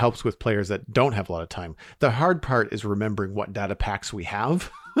it helps with players that don't have a lot of time. The hard part is remembering what data packs we have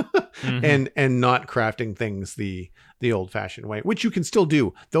and not crafting things the old fashioned way, which you can still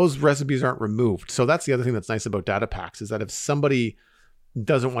do. Those recipes aren't removed. So that's the other thing that's nice about data packs is that if somebody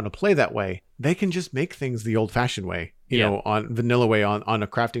doesn't want to play that way, they can just make things the old fashioned way, you know, on vanilla way on a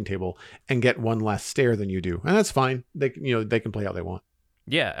crafting table and get one less stair than you do. And that's fine. They can play how they want.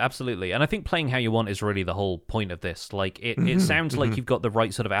 Yeah, absolutely. And I think playing how you want is really the whole point of this. Like, it sounds like you've got the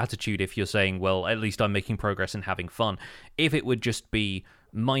right sort of attitude if you're saying, well, at least I'm making progress and having fun. If it would just be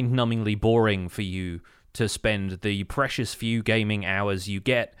mind-numbingly boring for you to spend the precious few gaming hours you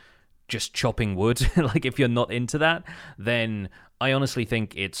get just chopping wood, like if you're not into that, then I honestly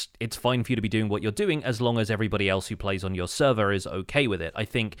think it's fine for you to be doing what you're doing as long as everybody else who plays on your server is okay with it. I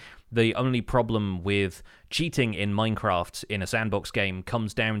think the only problem with cheating in Minecraft in a sandbox game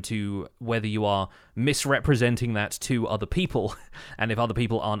comes down to whether you are misrepresenting that to other people and if other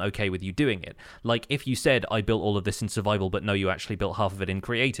people aren't okay with you doing it. Like if you said, I built all of this in survival, but no, you actually built half of it in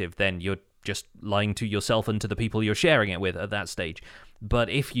creative, then you're just lying to yourself and to the people you're sharing it with at that stage. But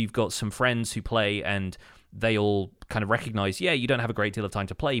if you've got some friends who play and they all kind of recognize, yeah, you don't have a great deal of time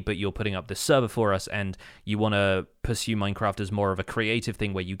to play, but you're putting up this server for us, and you want to pursue Minecraft as more of a creative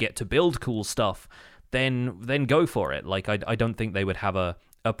thing where you get to build cool stuff, then go for it. Like, I don't think they would have a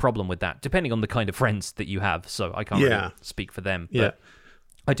problem with that, depending on the kind of friends that you have. So I can't really speak for them. But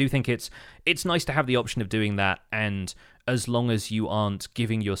I do think it's nice to have the option of doing that, and as long as you aren't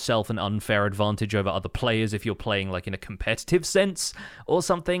giving yourself an unfair advantage over other players if you're playing like in a competitive sense or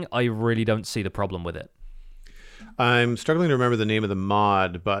something, I really don't see the problem with it. I'm struggling to remember the name of the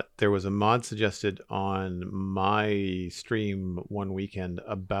mod, but there was a mod suggested on my stream one weekend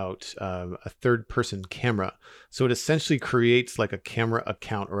about a third-person camera. So it essentially creates like a camera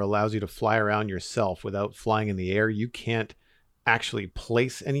account, or allows you to fly around yourself without flying in the air. You can't actually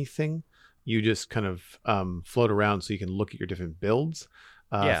place anything. You just kind of float around so you can look at your different builds.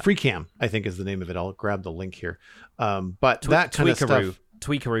 FreeCam, I think, is the name of it. I'll grab the link here. But that kind of stuff...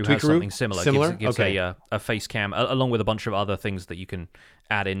 Tweakaroo has something similar. Gives a face cam, along with a bunch of other things that you can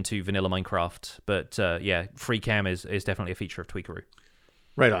add into vanilla Minecraft. But FreeCam is definitely a feature of Tweakaroo.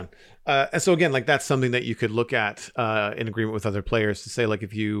 Right on. And so again, like, that's something that you could look at in agreement with other players, to say, like,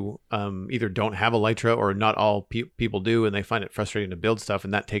 if you either don't have Elytra, or not all people do, and they find it frustrating to build stuff,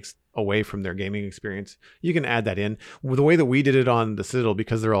 and that takes away from their gaming experience, you can add that in. The way that we did it on the Citadel,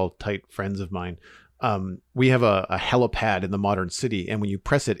 because they're all tight friends of mine, we have a helipad in the modern city, and when you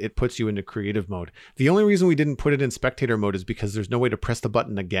press it, it puts you into creative mode. The only reason we didn't put it in spectator mode is because there's no way to press the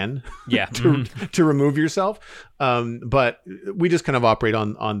button again to remove yourself. But we just kind of operate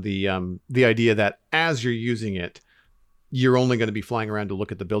on the idea that as you're using it, you're only going to be flying around to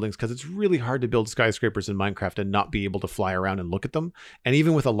look at the buildings, because it's really hard to build skyscrapers in Minecraft and not be able to fly around and look at them. And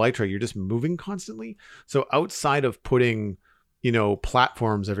even with Elytra, you're just moving constantly. So outside of putting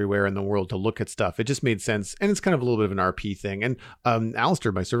platforms everywhere in the world to look at stuff, it just made sense. And it's kind of a little bit of an RP thing. And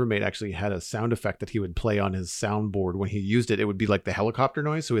Alistair, my server mate, actually had a sound effect that he would play on his soundboard. When he used it, it would be like the helicopter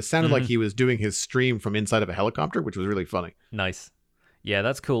noise. So it sounded like he was doing his stream from inside of a helicopter, which was really funny. Nice. Yeah,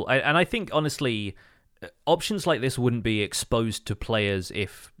 that's cool. And I think, honestly, options like this wouldn't be exposed to players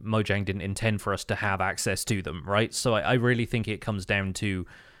if Mojang didn't intend for us to have access to them, right? So I really think it comes down to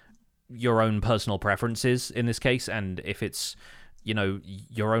your own personal preferences in this case, and if it's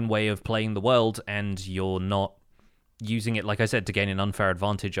your own way of playing the world and you're not using it, like I said, to gain an unfair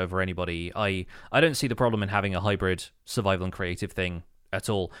advantage over anybody, I don't see the problem in having a hybrid survival and creative thing at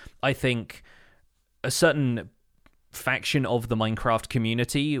all. I think a certain faction of the Minecraft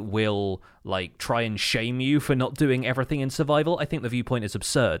community will try and shame you for not doing everything in survival. I think the viewpoint is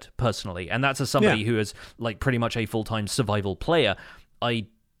absurd, personally, and that's as somebody who is pretty much a full-time survival player. I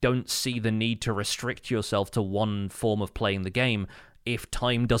don't see the need to restrict yourself to one form of playing the game if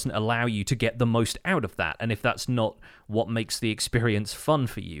time doesn't allow you to get the most out of that, and if that's not what makes the experience fun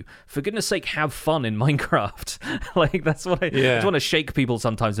for you. For goodness sake, have fun in Minecraft. That's what I just want to shake people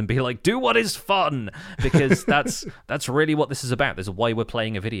sometimes and be like, do what is fun, because that's really what this is about. This is why we're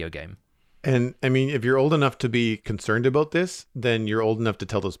playing a video game. And I mean, if you're old enough to be concerned about this, then you're old enough to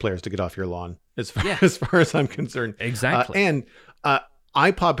tell those players to get off your lawn, as far as I'm concerned. Exactly.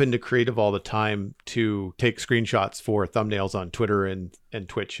 I pop into creative all the time to take screenshots for thumbnails on Twitter and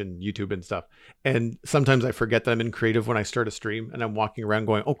Twitch and YouTube and stuff. And sometimes I forget that I'm in creative when I start a stream, and I'm walking around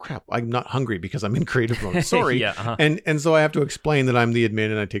going, oh crap, I'm not hungry because I'm in creative mode. Sorry. And so I have to explain that I'm the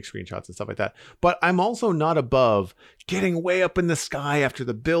admin and I take screenshots and stuff like that. But I'm also not above getting way up in the sky after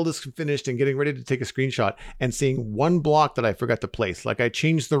the build is finished and getting ready to take a screenshot and seeing one block that I forgot to place. Like, I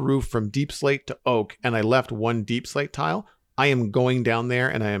changed the roof from deep slate to oak and I left one deep slate tile. I am going down there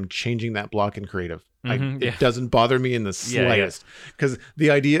and I am changing that block in creative. It doesn't bother me in the slightest, because the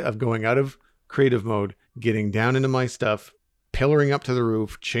idea of going out of creative mode, getting down into my stuff, pillaring up to the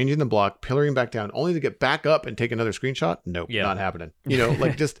roof, changing the block, pillaring back down, only to get back up and take another screenshot. Nope, not happening.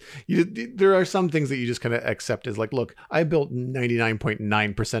 There are some things that you just kind of accept as like, look, I built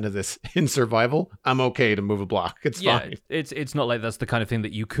 99.9% of this in survival. I'm okay to move a block. It's fine. It's not like that's the kind of thing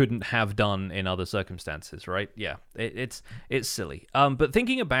that you couldn't have done in other circumstances, right? Yeah, it's silly. But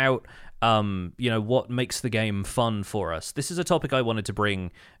thinking about what makes the game fun for us, this is a topic I wanted to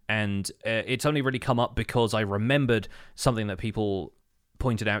bring, and it's only really come up because I remembered something that people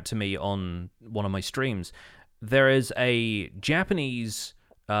pointed out to me on one of my streams. There is a Japanese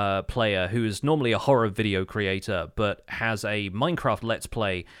player who is normally a horror video creator, but has a Minecraft Let's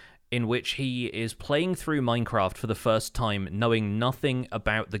Play in which he is playing through Minecraft for the first time, knowing nothing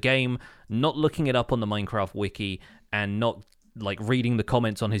about the game, not looking it up on the Minecraft wiki, and not reading the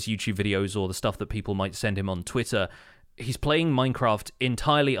comments on his YouTube videos or the stuff that people might send him on Twitter. He's playing Minecraft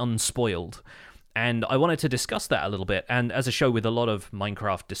entirely unspoiled. And I wanted to discuss that a little bit. And as a show with a lot of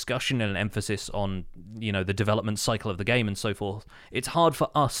Minecraft discussion and an emphasis on, the development cycle of the game and so forth, it's hard for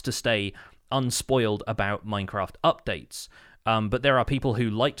us to stay unspoiled about Minecraft updates. But there are people who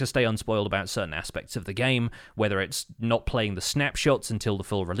like to stay unspoiled about certain aspects of the game, whether it's not playing the snapshots until the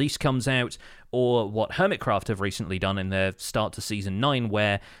full release comes out, or what Hermitcraft have recently done in their start to Season 9,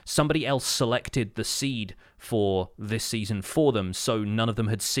 where somebody else selected the seed for this season for them, so none of them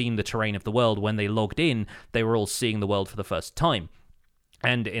had seen the terrain of the world. When they logged in, they were all seeing the world for the first time.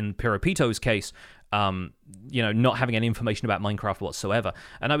 And in Pirapito's case, not having any information about Minecraft whatsoever.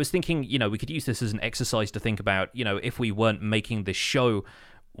 And I was thinking, we could use this as an exercise to think about, if we weren't making this show,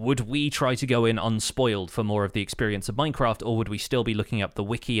 would we try to go in unspoiled for more of the experience of Minecraft, or would we still be looking up the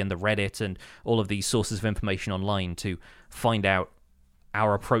wiki and the Reddit and all of these sources of information online to find out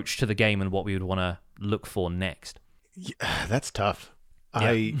our approach to the game and what we would want to look for next? Yeah, that's tough.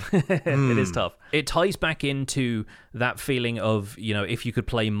 Yeah. It is tough. It ties back into that feeling of, if you could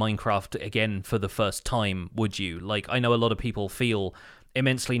play Minecraft again for the first time, would you? Like, I know a lot of people feel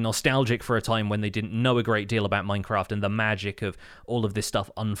immensely nostalgic for a time when they didn't know a great deal about Minecraft and the magic of all of this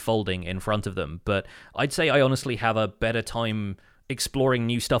stuff unfolding in front of them. But I'd say I honestly have a better time exploring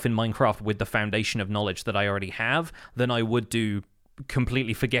new stuff in Minecraft with the foundation of knowledge that I already have than I would do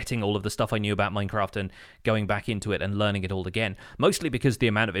completely forgetting all of the stuff I knew about Minecraft and going back into it and learning it all again. Mostly because the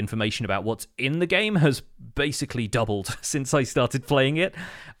amount of information about what's in the game has basically doubled since I started playing it.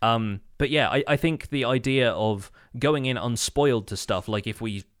 But yeah, I think the idea of going in unspoiled to stuff, like if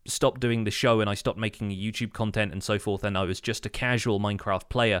we stopped doing the show and I stopped making YouTube content and so forth, and I was just a casual Minecraft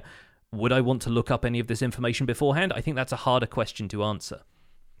player, would I want to look up any of this information beforehand? I think that's a harder question to answer.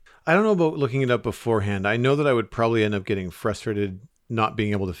 I don't know about looking it up beforehand. I know that I would probably end up getting frustrated not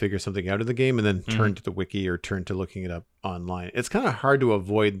being able to figure something out of the game and then turn to the wiki or turn to looking it up online. It's kind of hard to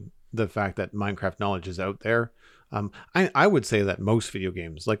avoid the fact that Minecraft knowledge is out there. I would say that most video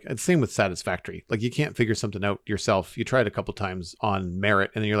games, like it's same with Satisfactory, like you can't figure something out yourself. You try it a couple times on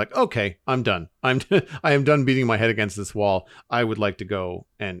merit and then you're like, okay, I'm done. I am done beating my head against this wall. I would like to go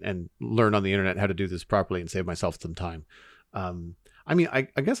and learn on the internet how to do this properly and save myself some time. I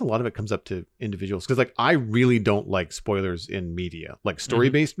guess a lot of it comes up to individuals because like I really don't like spoilers in media, like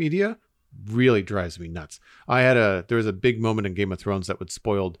story-based media really drives me nuts. There was a big moment in Game of Thrones that was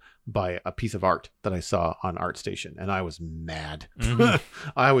spoiled by a piece of art that I saw on ArtStation and I was mad.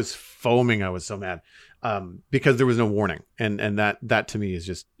 I was foaming. I was so mad because there was no warning. And that to me is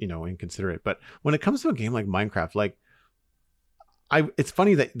just, inconsiderate. But when it comes to a game like Minecraft, like it's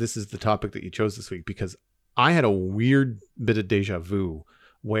funny that this is the topic that you chose this week because I had a weird bit of deja vu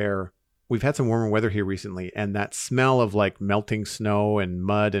where we've had some warmer weather here recently, and that smell of like melting snow and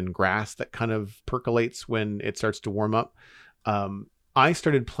mud and grass that kind of percolates when it starts to warm up. I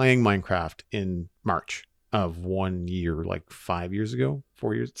started playing Minecraft in March of 1 year, like 5 years ago,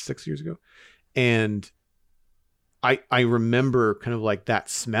 4 years, 6 years ago. And I remember kind of like that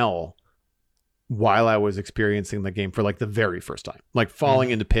smell while I was experiencing the game for like the very first time, like falling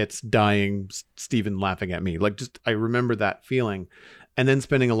into pits, dying, Steven laughing at me. Like just, I remember that feeling and then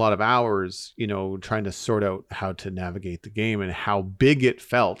spending a lot of hours, trying to sort out how to navigate the game and how big it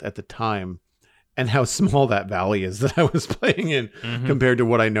felt at the time and how small that valley is that I was playing in compared to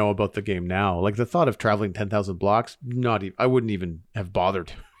what I know about the game now. Like the thought of traveling 10,000 blocks, I wouldn't even have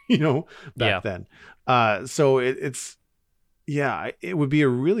bothered, back then. So it's, yeah, it would be a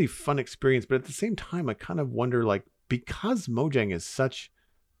really fun experience. But at the same time, I kind of wonder, like, because Mojang is such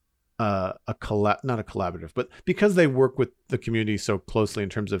not a collaborative, but because they work with the community so closely in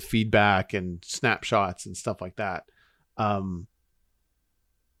terms of feedback and snapshots and stuff like that, I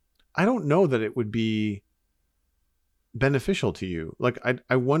don't know that it would be beneficial to you. Like,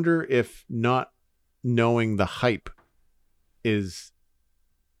 I wonder if not knowing the hype is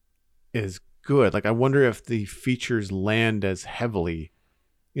good. Like, I wonder if the features land as heavily,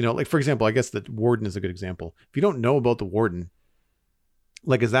 like, for example, I guess the Warden is a good example. If you don't know about the Warden,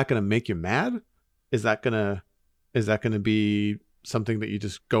 like, is that going to make you mad? Is that going to be something that you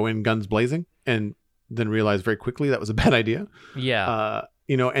just go in guns blazing and then realize very quickly that was a bad idea? Yeah.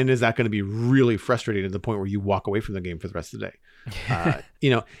 And is that going to be really frustrating to the point where you walk away from the game for the rest of the day?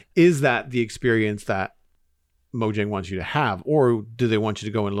 Is that the experience that Mojang wants you to have, or do they want you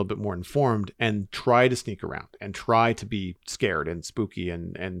to go in a little bit more informed and try to sneak around and try to be scared and spooky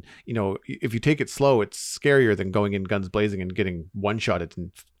and if you take it slow, it's scarier than going in guns blazing and getting one-shotted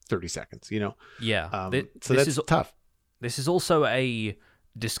in 30 seconds. Yeah. So that's tough. This is also a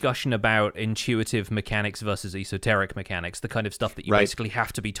discussion about intuitive mechanics versus esoteric mechanics, the kind of stuff that you basically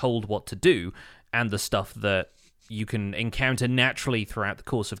have to be told what to do, and the stuff that you can encounter naturally throughout the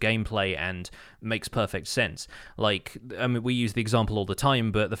course of gameplay and makes perfect sense. Like, I mean, we use the example all the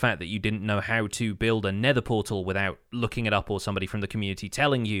time, but the fact that you didn't know how to build a nether portal without looking it up or somebody from the community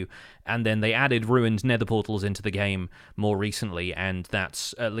telling you, and then they added ruined nether portals into the game more recently, and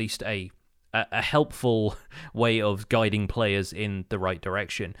that's at least a helpful way of guiding players in the right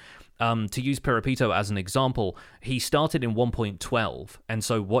direction. To use Peripito as an example, he started in 1.12, and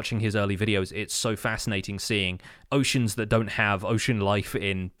so watching his early videos, it's so fascinating seeing oceans that don't have ocean life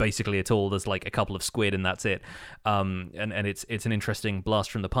in basically at all. There's like a couple of squid and that's it. And it's an interesting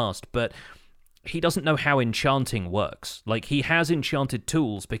blast from the past. But he doesn't know how enchanting works. Like, he has enchanted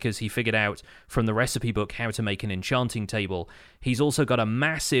tools because he figured out from the recipe book how to make an enchanting table. He's also got a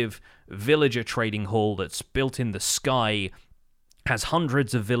massive villager trading hall that's built in the sky, has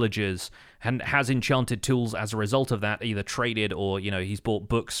hundreds of villagers, and has enchanted tools as a result of that, either traded or, he's bought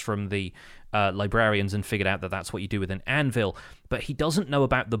books from the librarians and figured out that that's what you do with an anvil. But he doesn't know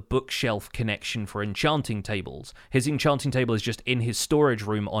about the bookshelf connection for enchanting tables. His enchanting table is just in his storage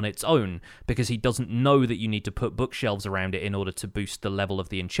room on its own, because he doesn't know that you need to put bookshelves around it in order to boost the level of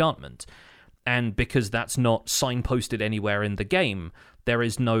the enchantment. And because that's not signposted anywhere in the game, there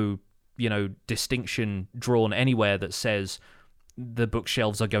is no, distinction drawn anywhere that says the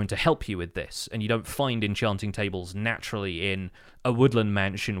bookshelves are going to help you with this, and you don't find enchanting tables naturally in a woodland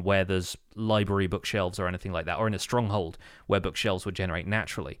mansion where there's library bookshelves or anything like that, or in a stronghold where bookshelves would generate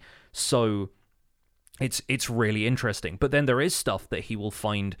naturally. So it's really interesting. But then there is stuff that he will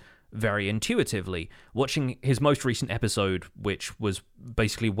find very intuitively. Watching his most recent episode, which was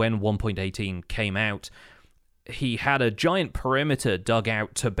basically when 1.18 came out, he had a giant perimeter dug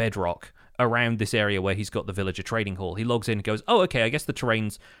out to bedrock around this area where he's got the villager trading hall. He logs in and goes, oh, okay, I guess the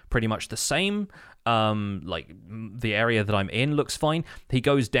terrain's pretty much the same. Like, the area that I'm in looks fine. He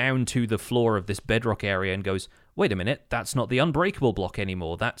goes down to the floor of this bedrock area and goes, wait a minute, that's not the unbreakable block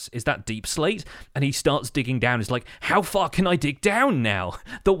anymore. Is that deep slate? And he starts digging down. He's like, how far can I dig down now?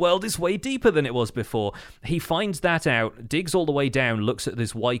 The world is way deeper than it was before. He finds that out, digs all the way down, looks at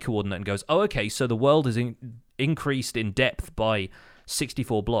this Y coordinate and goes, oh, okay, so the world is increased in depth by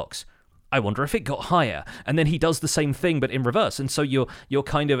 64 blocks. I wonder if it got higher. And then he does the same thing, but in reverse. And so you're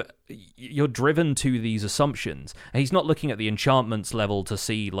driven to these assumptions. And he's not looking at the enchantments level to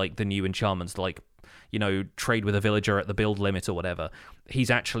see, like, the new enchantments, like, trade with a villager at the build limit or whatever. He's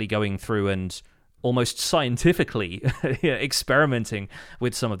actually going through and almost scientifically experimenting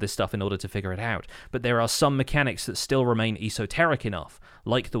with some of this stuff in order to figure it out. But there are some mechanics that still remain esoteric enough,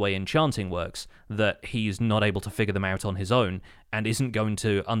 like the way enchanting works, that he's not able to figure them out on his own, and isn't going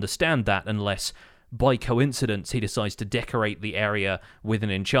to understand that unless, by coincidence, he decides to decorate the area with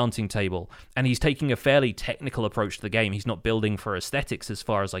an enchanting table. And he's taking a fairly technical approach to the game. He's not building for aesthetics as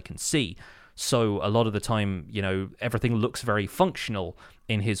far as I can see. So a lot of the time, everything looks very functional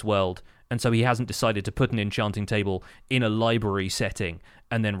in his world. And so he hasn't decided to put an enchanting table in a library setting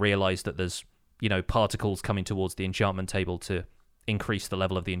and then realize that there's, particles coming towards the enchantment table to increase the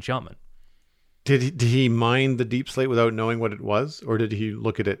level of the enchantment. Did he mine the deep slate without knowing what it was, or did he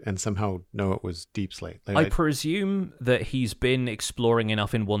look at it and somehow know it was deep slate? I presume that he's been exploring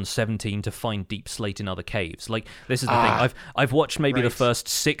enough in 1.17 to find deep slate in other caves. Like, this is the thing. I've watched maybe the first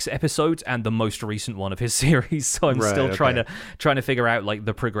 6 episodes and the most recent one of his series, so I'm still trying to figure out, like,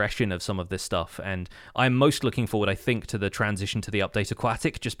 the progression of some of this stuff. And I'm most looking forward, I think, to the transition to the update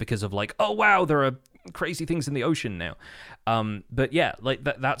Aquatic, just because of, like, oh wow, there are crazy things in the ocean now. But yeah, like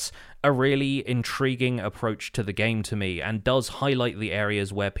that's a really intriguing approach to the game to me, and does highlight the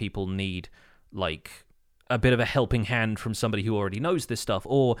areas where people need, like, a bit of a helping hand from somebody who already knows this stuff,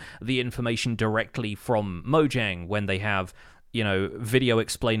 or the information directly from Mojang when they have, video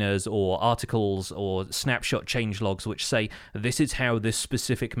explainers or articles or snapshot changelogs which say this is how this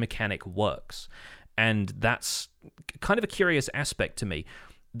specific mechanic works. And that's kind of a curious aspect to me.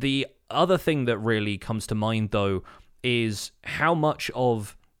 The other thing that really comes to mind, though, is how much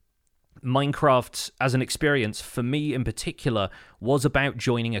of Minecraft as an experience, for me in particular, was about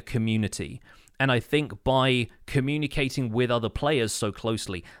joining a community. And I think by communicating with other players so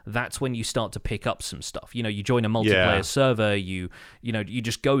closely, that's when you start to pick up some stuff. You join a multiplayer server, you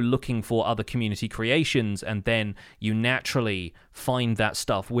just go looking for other community creations, and then you naturally find that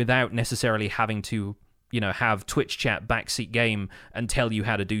stuff without necessarily having to have Twitch chat backseat game and tell you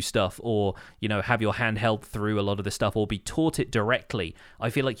how to do stuff, or, have your hand held through a lot of the stuff, or be taught it directly.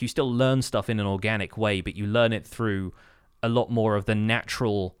 I feel like you still learn stuff in an organic way, but you learn it through a lot more of the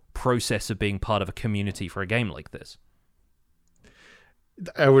natural process of being part of a community for a game like this.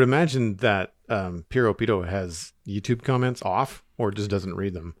 I would imagine that Piropito has YouTube comments off or just doesn't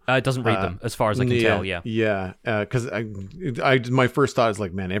read them. It doesn't read them, as far as I can tell. Yeah. Yeah. Because my first thought is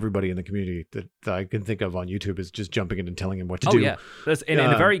like, man, everybody in the community that I can think of on YouTube is just jumping in and telling him what to do. Yeah. That's in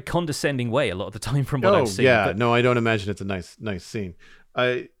a very condescending way a lot of the time from what I've seen. Yeah. But... No, I don't imagine it's a nice scene.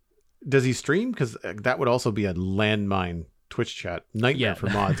 Does he stream? Because that would also be a landmine Twitch chat nightmare for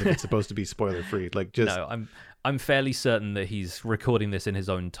mods if it's supposed to be spoiler free. Like, just no, I'm fairly certain that he's recording this in his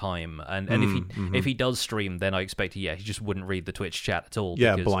own time, and if he does stream, then I expect he just wouldn't read the Twitch chat at all.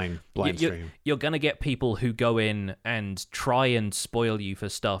 Yeah, blind stream. You're gonna get people who go in and try and spoil you for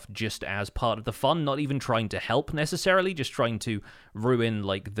stuff just as part of the fun, not even trying to help necessarily, just trying to ruin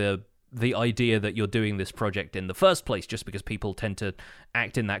like the idea that you're doing this project in the first place, just because people tend to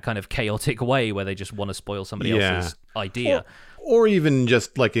act in that kind of chaotic way where they just want to spoil somebody else's idea. Or even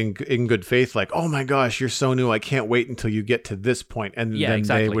just like in good faith, like, oh my gosh, you're so new, I can't wait until you get to this point. And then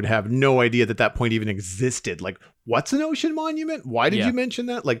exactly. They would have no idea that point even existed. Like, what's an ocean monument? Why did you mention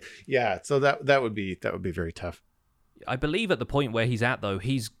that? Like, so that would be very tough. I believe at the point where he's at, though,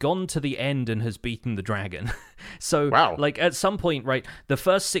 he's gone to the end and has beaten the dragon. So, like, at some point, right, the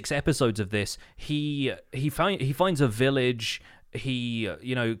first 6 episodes of this, he finds a village. He,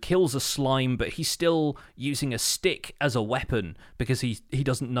 kills a slime, but he's still using a stick as a weapon because he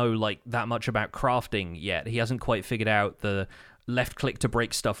doesn't know, like, that much about crafting yet. He hasn't quite figured out the left click to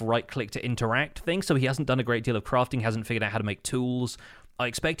break stuff, right click to interact thing, so he hasn't done a great deal of crafting, hasn't figured out how to make tools. I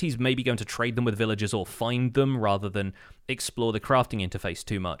expect he's maybe going to trade them with villagers or find them rather than explore the crafting interface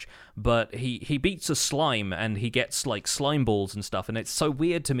too much. But he beats a slime and he gets like slime balls and stuff, and it's so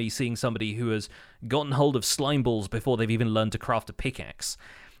weird to me seeing somebody who has gotten hold of slime balls before they've even learned to craft a pickaxe.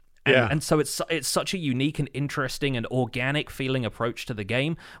 And so it's such a unique and interesting and organic feeling approach to the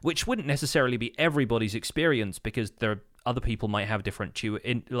game, which wouldn't necessarily be everybody's experience because other people might have different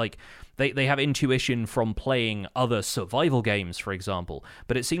they have intuition from playing other survival games, for example.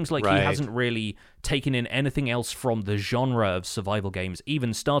 But it seems like he hasn't really taken in anything else from the genre of survival games,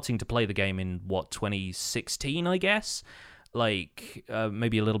 even starting to play the game in 2016, I guess, like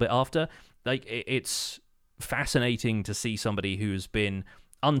maybe a little bit after. Like it's fascinating to see somebody who's been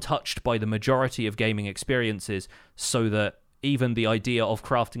untouched by the majority of gaming experiences, so that even the idea of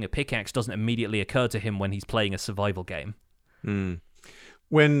crafting a pickaxe doesn't immediately occur to him when he's playing a survival game.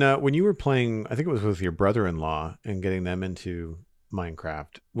 When you were playing, I think it was with your brother-in-law and getting them into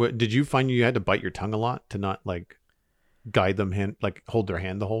Minecraft, did you find you had to bite your tongue a lot to not like guide them hold their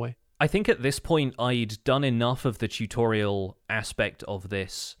hand the whole way? I think at this point I'd done enough of the tutorial aspect of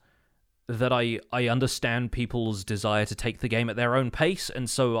this that I understand people's desire to take the game at their own pace, and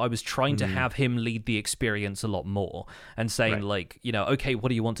so I was trying to have him lead the experience a lot more and saying okay, what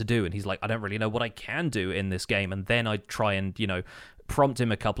do you want to do? And he's like, I don't really know what I can do in this game. And then I'd try and prompt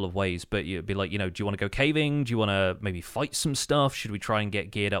him a couple of ways, but you'd be like, do you want to go caving? Do you want to maybe fight some stuff? Should we try and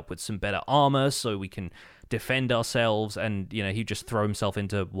get geared up with some better armor so we can defend ourselves? And he'd just throw himself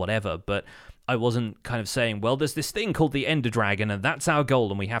into whatever. But I wasn't kind of saying, well, there's this thing called the Ender Dragon, and that's our goal,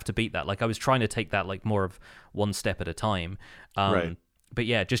 and we have to beat that. Like, I was trying to take that like more of one step at a time. But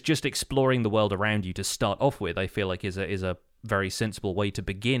yeah, just exploring the world around you to start off with, I feel like is a very sensible way to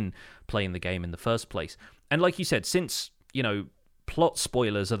begin playing the game in the first place. And like you said, since plot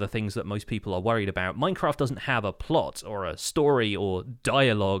spoilers are the things that most people are worried about, Minecraft doesn't have a plot or a story or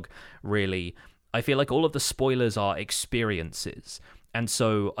dialogue really. I feel like all of the spoilers are experiences. And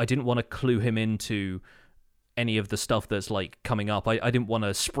so I didn't want to clue him into any of the stuff that's like coming up. I didn't want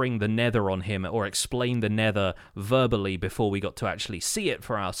to spring the nether on him or explain the nether verbally before we got to actually see it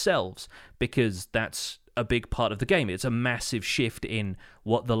for ourselves, because that's a big part of the game. It's a massive shift in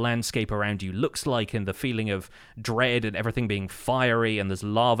what the landscape around you looks like, and the feeling of dread and everything being fiery, and there's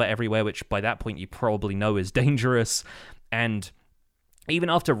lava everywhere, which by that point you probably know is dangerous. And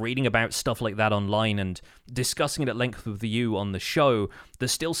even after reading about stuff like that online and discussing it at length with you on the show,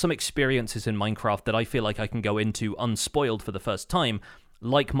 there's still some experiences in Minecraft that I feel like I can go into unspoiled for the first time,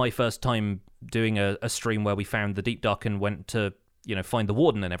 like my first time doing a stream where we found the Deep Duck and went to, find the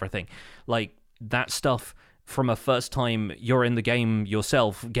Warden and everything. Like, that stuff from a first time you're in the game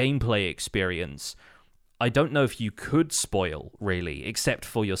yourself gameplay experience, I don't know if you could spoil, really, except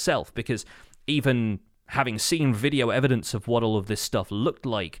for yourself, because even having seen video evidence of what all of this stuff looked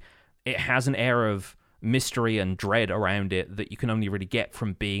like, it has an air of mystery and dread around it that you can only really get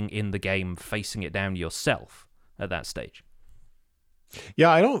from being in the game, facing it down yourself at that stage. Yeah,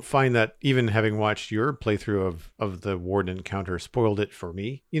 I don't find that even having watched your playthrough of the Warden encounter spoiled it for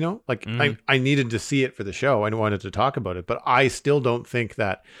me, I needed to see it for the show. I wanted to talk about it, but I still don't think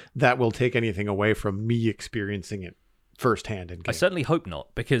that will take anything away from me experiencing it firsthand in game. I certainly hope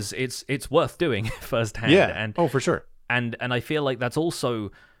not, because it's worth doing firsthand. Yeah. And for sure. And I feel like that's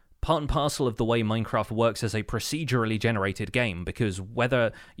also part and parcel of the way Minecraft works as a procedurally generated game, because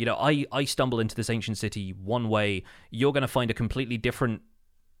whether, I stumble into this ancient city one way, you're going to find a completely different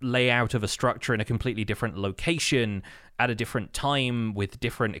layout of a structure in a completely different location at a different time with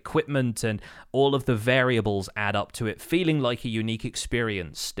different equipment, and all of the variables add up to it feeling like a unique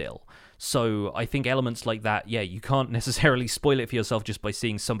experience still. So I think elements like that, you can't necessarily spoil it for yourself just by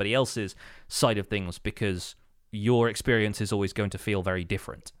seeing somebody else's side of things, because your experience is always going to feel very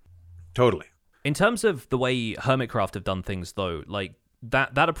different. Totally. In terms of the way Hermitcraft have done things, though, like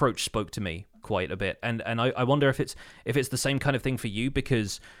that approach spoke to me quite a bit, and I wonder if it's the same kind of thing for you,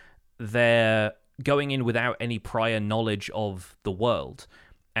 because they're going in without any prior knowledge of the world.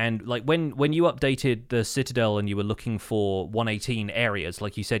 And like when you updated the Citadel and you were looking for 118 areas,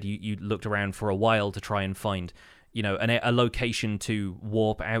 like you said, you looked around for a while to try and find, a location to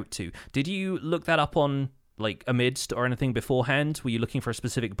warp out to. Did you look that up on like Amidst or anything beforehand? Were you looking for a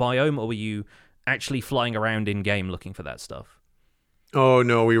specific biome, or were you actually flying around in game looking for that stuff? Oh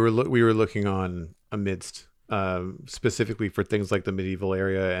no, we were looking on Amidst, specifically for things like the medieval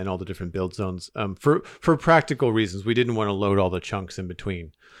area and all the different build zones. For practical reasons, we didn't want to load all the chunks in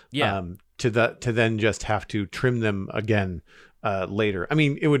between. Yeah. To then just have to trim them again later. I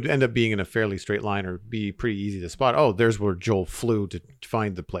mean, it would end up being in a fairly straight line, or be pretty easy to spot. Oh, there's where Joel flew to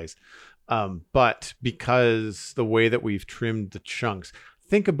find the place. But because the way that we've trimmed the chunks,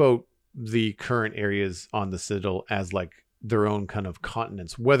 think about the current areas on the Citadel as like their own kind of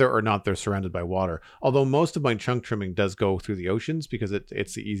continents, whether or not they're surrounded by water. Although most of my chunk trimming does go through the oceans, because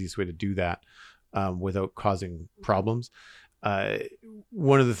it's the easiest way to do that without causing problems.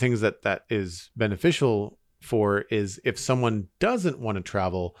 One of the things that is beneficial for is if someone doesn't want to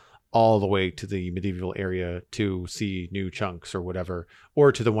travel all the way to the medieval area to see new chunks or whatever,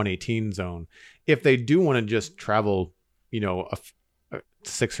 or to the 118 zone, if they do want to just travel,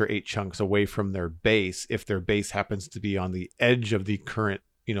 6 or 8 chunks away from their base, if their base happens to be on the edge of the current,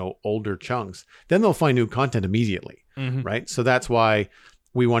 older chunks, then they'll find new content immediately. Mm-hmm. Right. So that's why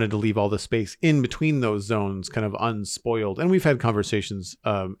we wanted to leave all the space in between those zones kind of unspoiled. And we've had conversations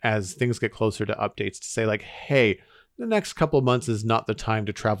as things get closer to updates to say like, hey, the next couple of months is not the time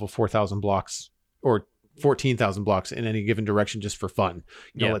to travel 4,000 blocks or 14,000 blocks in any given direction just for fun.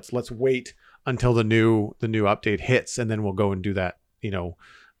 Let's wait until the new update hits, and then we'll go and do that, in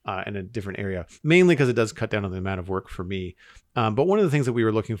a different area, mainly because it does cut down on the amount of work for me. But one of the things that we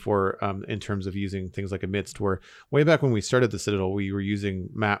were looking for in terms of using things like Amidst, were way back when we started the Citadel, we were using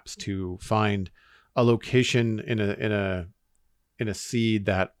maps to find a location in a seed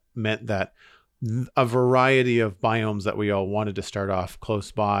that meant that a variety of biomes that we all wanted to start off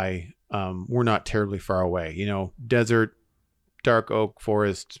close by were not terribly far away. Desert, dark oak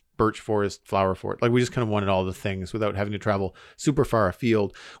forest, birch forest, flower forest. Like we just kind of wanted all the things without having to travel super far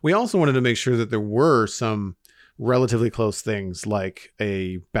afield. We also wanted to make sure that there were some relatively close things like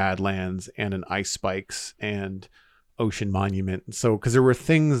a Badlands and an Ice Spikes and Ocean Monument. So, because there were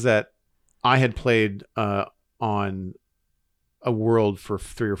things that I had played on a world for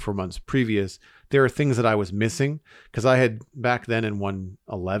 3 or 4 months previous, there are things that I was missing, because I had back then in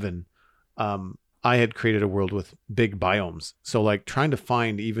 1.11, I had created a world with big biomes. So like trying to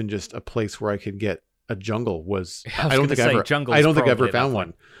find even just a place where I could get a jungle was, I don't think I ever found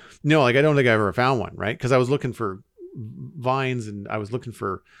one. No, like I don't think I ever found one, right? Because I was looking for vines and I was looking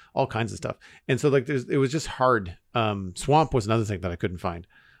for all kinds of stuff. And so like it was just hard. Swamp was another thing that I couldn't find.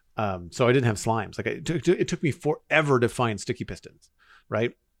 So I didn't have slimes. Like it took me forever to find sticky pistons,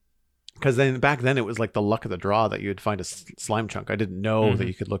 right? Because then back then it was like the luck of the draw that you would find a slime chunk. I didn't know that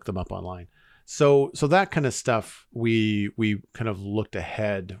you could look them up online. So that kind of stuff we kind of looked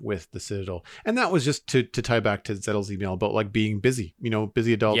ahead with the Citadel, and that was just to tie back to Zettel's email about like being busy.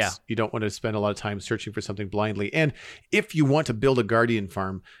 Busy adults. Yeah. You don't want to spend a lot of time searching for something blindly, and if you want to build a Guardian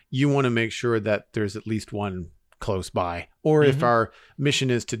farm, you want to make sure that there's at least one close by. Or if our mission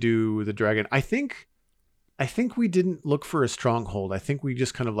is to do the dragon, I think we didn't look for a stronghold. I think we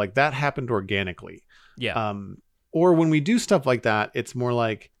just kind of like that happened organically. Yeah. Or when we do stuff like that, it's more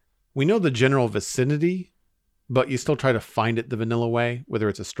like we know the general vicinity, but you still try to find it the vanilla way, whether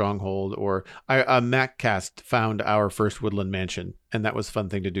it's a stronghold or MacCast found our first woodland mansion, and that was a fun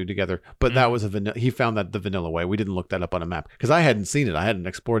thing to do together. But that was he found that the vanilla way. We didn't look that up on a map because I hadn't seen it. I hadn't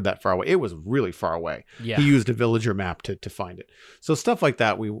explored that far away. It was really far away. Yeah. He used a villager map to find it. So stuff like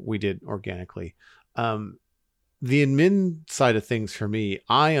that we did organically. The admin side of things for me,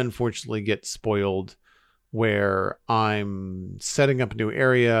 I unfortunately get spoiled where I'm setting up a new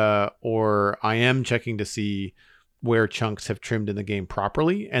area or I am checking to see where chunks have trimmed in the game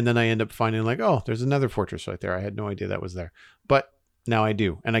properly, and then I end up finding like, oh, there's another fortress right there. I had no idea that was there, but now I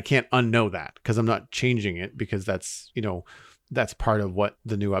do, and I can't unknow that because I'm not changing it, because that's that's part of what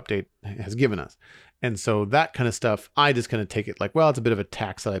the new update has given us. And so that kind of stuff, I just kind of take it like, well, it's a bit of a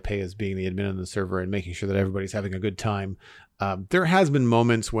tax that I pay as being the admin on the server and making sure that everybody's having a good time. There has been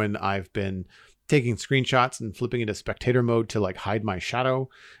moments when I've been taking screenshots and flipping into spectator mode to like hide my shadow,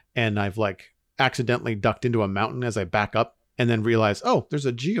 and I've like accidentally ducked into a mountain as I back up and then realize, oh, there's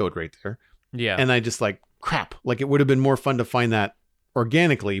a geode right there. Yeah. And I just like, crap, like it would have been more fun to find that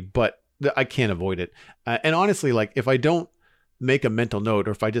organically, but I can't avoid it. And honestly, like if I don't make a mental note,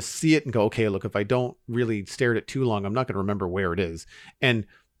 or if I just see it and go, okay, look, if I don't really stare at it too long, I'm not going to remember where it is. And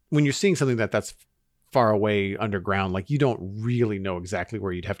when you're seeing something that's far away underground, like you don't really know exactly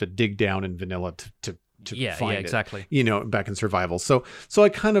where. You'd have to dig down in vanilla to find it, exactly. Back in survival. So I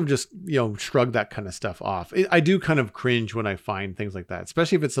kind of just, shrug that kind of stuff off. I do kind of cringe when I find things like that,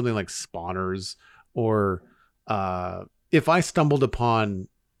 especially if it's something like spawners, or if I stumbled upon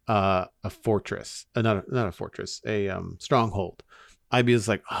a fortress, not a fortress, a stronghold, I'd be just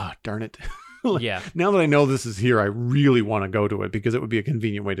like, oh, darn it. Yeah. Now that I know this is here, I really want to go to it because it would be a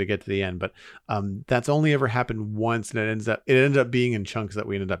convenient way to get to the end. But that's only ever happened once, and it ended up being in chunks that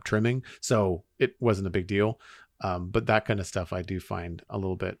we ended up trimming, so it wasn't a big deal. But that kind of stuff I do find a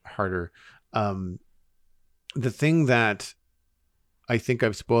little bit harder. The thing that I think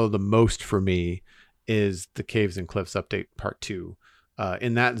I've spoiled the most for me is the Caves and Cliffs update part 2.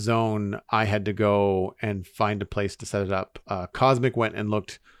 In that zone, I had to go and find a place to set it up. Cosmic went and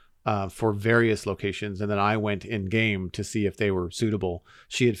looked for various locations, and then I went in game to see if they were suitable.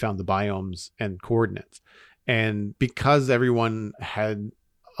 She had found the biomes and coordinates, and because everyone had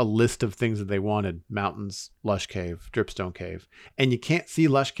a list of things that they wanted: mountains, lush cave, dripstone cave, and you can't see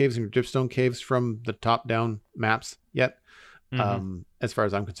lush caves and dripstone caves from the top down maps yet, as far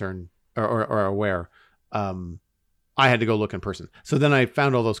as I'm concerned or aware. I had to go look in person. So then I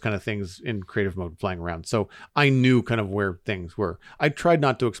found all those kind of things in creative mode flying around. So I knew kind of where things were. I tried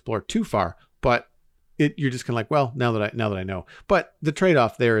not to explore too far, but you're just kind of like, well, now that I know. But the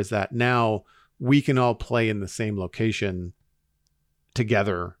trade-off there is that now we can all play in the same location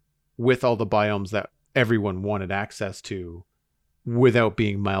together with all the biomes that everyone wanted access to, without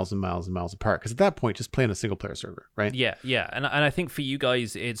being miles and miles and miles apart. Because at that point, just play on a single player server, right? Yeah. And I think for you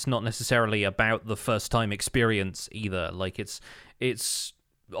guys, it's not necessarily about the first time experience either. Like it's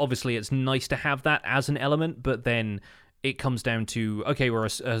obviously it's nice to have that as an element, but then it comes down to, okay, we're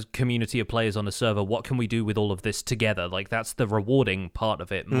a community of players on a server. What can we do with all of this together? Like that's the rewarding part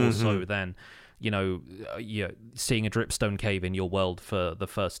of it, more so than seeing a dripstone cave in your world for the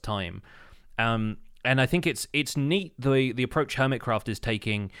first time. And I think it's neat the approach Hermitcraft is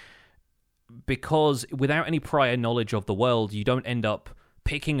taking, because without any prior knowledge of the world, you don't end up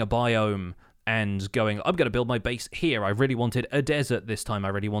picking a biome and going, I'm going to build my base here. I really wanted a desert this time. I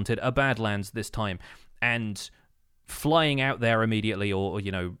really wanted a Badlands this time. And flying out there immediately, or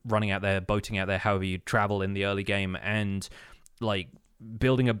running out there, boating out there, however you travel in the early game, and like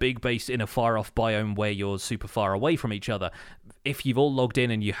building a big base in a far off biome where you're super far away from each other. If you've all logged in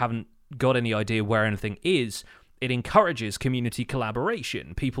and you haven't got any idea where anything is, it encourages community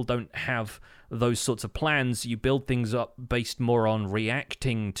collaboration. People don't have those sorts of plans. You build things up based more on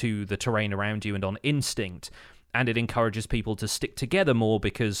reacting to the terrain around you and on instinct, and it encourages people to stick together more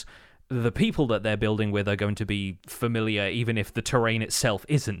because the people that they're building with are going to be familiar even if the terrain itself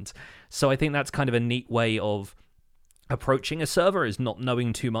isn't. So I think that's kind of a neat way of approaching a server, is not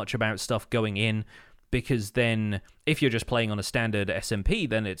knowing too much about stuff going in, because then if you're just playing on a standard SMP,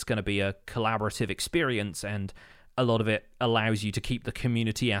 then it's going to be a collaborative experience, and a lot of it allows you to keep the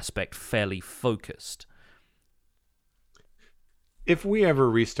community aspect fairly focused. If we ever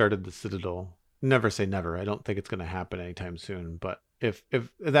restarted the Citadel, never say never. I don't think it's going to happen anytime soon, but if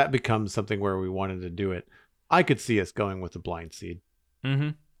that becomes something where we wanted to do it, I could see us going with the blind seed.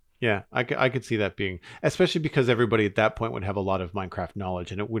 Mm-hmm. Yeah, I could see that being, especially because everybody at that point would have a lot of Minecraft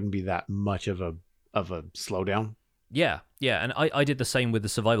knowledge, and it wouldn't be that much of a slowdown. Yeah, and I did the same with the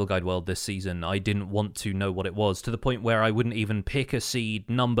Survival Guide world this season. I didn't want to know what it was, to the point where I wouldn't even pick a seed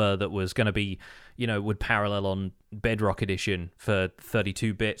number that was going to be, would parallel on Bedrock Edition for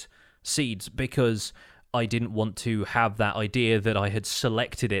 32-bit seeds, because I didn't want to have that idea that I had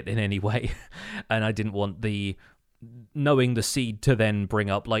selected it in any way, and I didn't want knowing the seed to then bring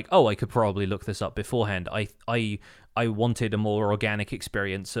up like, oh, I could probably look this up beforehand. I wanted a more organic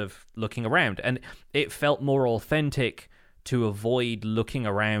experience of looking around, and it felt more authentic to avoid looking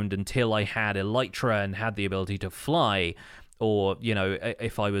around until I had Elytra and had the ability to fly, or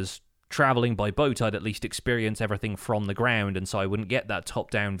if I was traveling by boat, I'd at least experience everything from the ground, and so I wouldn't get that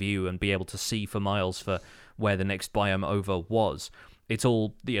top-down view and be able to see for miles for where the next biome over was. It's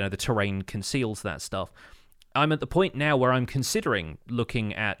all, the terrain conceals that stuff. I'm at the point now where I'm considering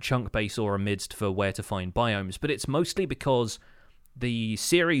looking at Chunk Base or Amidst for where to find biomes, but it's mostly because the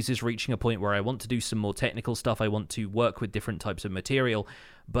series is reaching a point where I want to do some more technical stuff. I want to work with different types of material,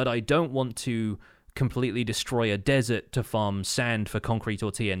 but I don't want to completely destroy a desert to farm sand for concrete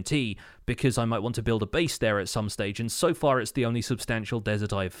or TNT, because I might want to build a base there at some stage, and so far it's the only substantial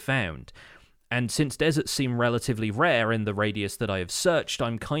desert I've found. And since deserts seem relatively rare in the radius that I have searched,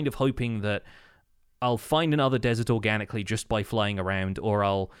 I'm kind of hoping that I'll find another desert organically just by flying around, or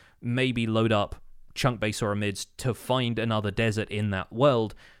I'll maybe load up Chunk Base or Amidst to find another desert in that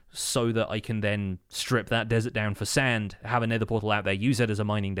world, so that I can then strip that desert down for sand, have a nether portal out there, use it as a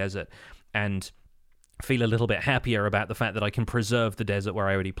mining desert, and feel a little bit happier about the fact that I can preserve the desert where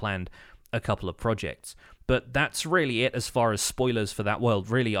I already planned a couple of projects. But that's really it as far as spoilers for that world.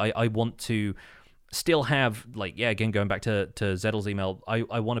 Really, I want to still have, again, going back to Zeddle's email,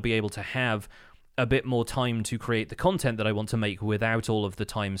 I want to be able to have a bit more time to create the content that I want to make without all of the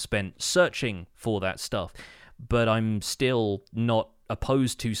time spent searching for that stuff. But I'm still not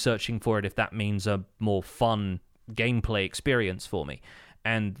opposed to searching for it if that means a more fun gameplay experience for me.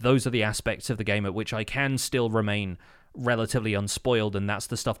 And those are the aspects of the game at which I can still remain relatively unspoiled, and that's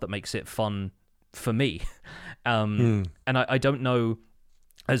the stuff that makes it fun for me. And I don't know,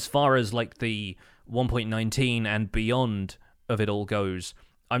 as far as the 1.19 and beyond of it all goes,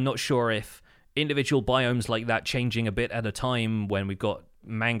 I'm not sure if individual biomes like that changing a bit at a time when we've got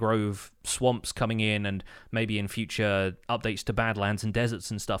mangrove swamps coming in and maybe in future updates to Badlands and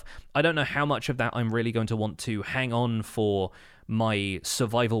deserts and stuff, I don't know how much of that I'm really going to want to hang on for my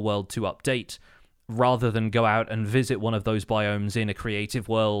survival world to update, rather than go out and visit one of those biomes in a creative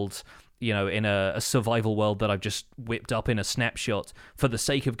world, in a survival world that I've just whipped up in a snapshot for the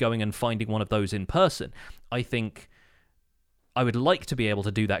sake of going and finding one of those in person. I think I would like to be able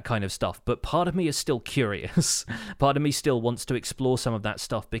to do that kind of stuff, but part of me is still curious. Part of me still wants to explore some of that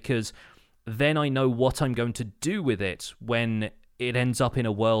stuff, because then I know what I'm going to do with it when it ends up in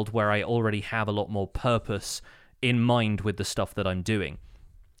a world where I already have a lot more purpose in mind with the stuff that I'm doing.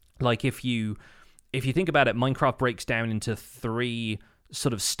 If you think about it, Minecraft breaks down into 3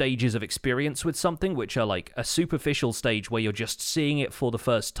 sort of stages of experience with something, which are a superficial stage where you're just seeing it for the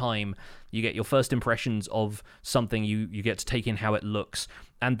first time. You get your first impressions of something, you get to take in how it looks,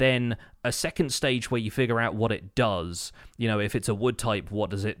 and then a second stage where you figure out what it does. If it's a wood type, what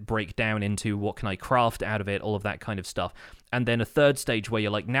does it break down into? What can I craft out of it? All of that kind of stuff. And then a third stage where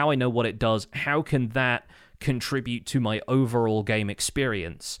you're now I know what it does. How can that contribute to my overall game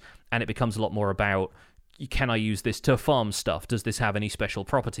experience? And it becomes a lot more about, can I use this to farm stuff? Does this have any special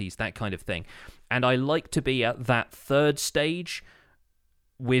properties? That kind of thing. And I like to be at that third stage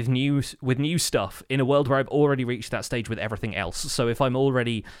with new stuff in a world where I've already reached that stage with everything else. So if I'm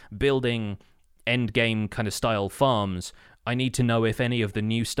already building end game kind of style farms, I need to know if any of the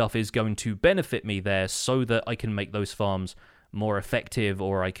new stuff is going to benefit me there, so that I can make those farms more effective,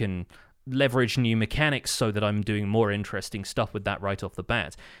 or I can leverage new mechanics so that I'm doing more interesting stuff with that right off the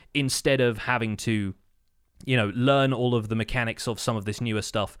bat, instead of having to learn all of the mechanics of some of this newer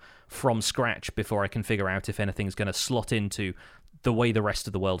stuff from scratch before I can figure out if anything's going to slot into the way the rest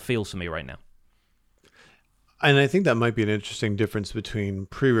of the world feels for me right now. And I think that might be an interesting difference between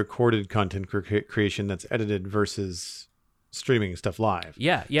pre-recorded content creation that's edited versus streaming stuff live.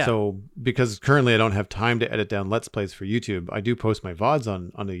 Yeah. So because currently I don't have time to edit down Let's Plays for YouTube, I do post my VODs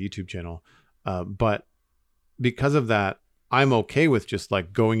on the YouTube channel. But because of that, I'm okay with just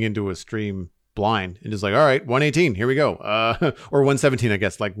going into a stream blind and just all right, 118, here we go. Or 117, I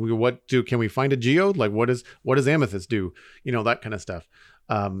guess. Can we find a geode? What does Amethyst do? That kind of stuff.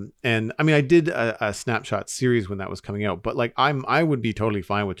 And I mean, I did a snapshot series when that was coming out, but I would be totally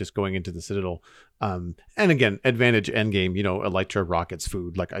fine with just going into the Citadel. And again, advantage endgame, Elytra, rockets,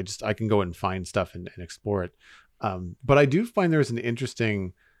 food. I can go and find stuff and explore it. But I do find there's an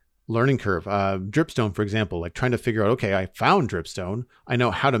interesting learning curve. Dripstone, for example, trying to figure out, okay, I found dripstone. I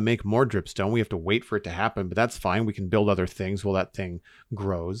know how to make more dripstone. We have to wait for it to happen, but that's fine. We can build other things while that thing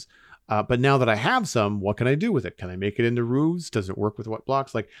grows. But now that I have some, what can I do with it? Can I make it into roofs? Does it work with what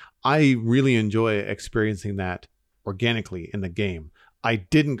blocks? I really enjoy experiencing that organically in the game. I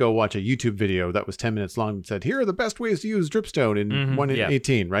didn't go watch a YouTube video that was 10 minutes long and said, here are the best ways to use dripstone in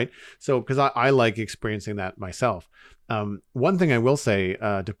 118, right? So, because I like experiencing that myself. One thing I will say,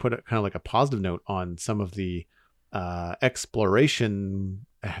 to put kind of a positive note on some of the exploration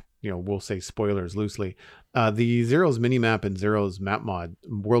we'll say spoilers loosely. The Zero's minimap and Zero's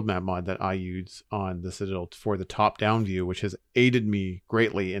world map mod that I use on the Citadel for the top-down view, which has aided me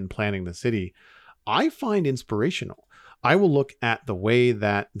greatly in planning the city, I find inspirational. I will look at the way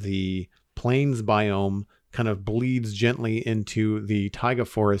that the plains biome kind of bleeds gently into the taiga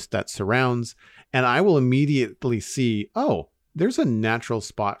forest that surrounds, and I will immediately see, oh, there's a natural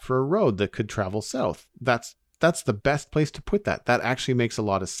spot for a road that could travel south. That's the best place to put that. That actually makes a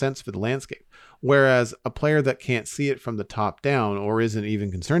lot of sense for the landscape. Whereas a player that can't see it from the top down or isn't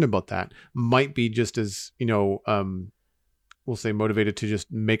even concerned about that might be just as, we'll say motivated to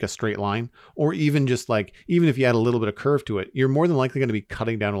just make a straight line, or even just like, even if you add a little bit of curve to it, you're more than likely going to be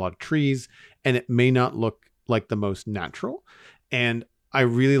cutting down a lot of trees and it may not look like the most natural. And I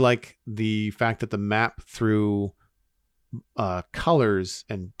really like the fact that the map through colors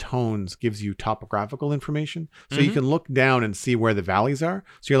and tones gives you topographical information. So you can look down and see where the valleys are.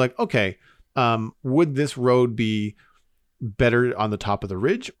 So you're like, okay, would this road be better on the top of the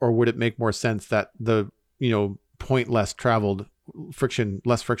ridge, or would it make more sense that the, point less traveled,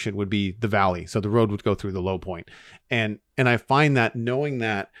 less friction would be the valley, so the road would go through the low point. And I find that knowing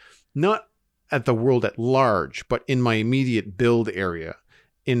that, not at the world at large, but in my immediate build area,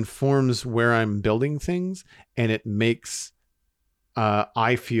 informs where I'm building things, and it makes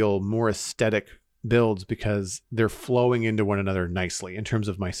I feel more aesthetic builds because they're flowing into one another nicely in terms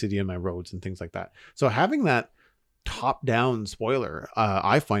of my city and my roads and things like that. So having that top-down spoiler,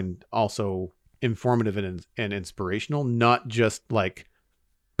 I find also informative and inspirational, not just like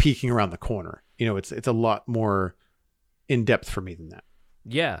peeking around the corner. It's a lot more in depth for me than that.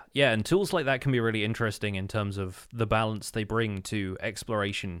 Yeah, and tools like that can be really interesting in terms of the balance they bring to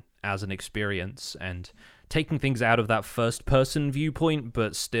exploration as an experience and taking things out of that first-person viewpoint,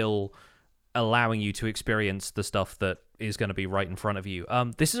 but still allowing you to experience the stuff that is going to be right in front of you.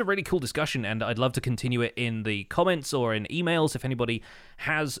 This is a really cool discussion, and I'd love to continue it in the comments or in emails if anybody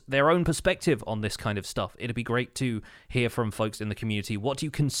has their own perspective on this kind of stuff. It'd be great to hear from folks in the community. What do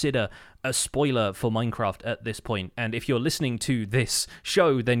you consider a spoiler for Minecraft at this point? And if you're listening to this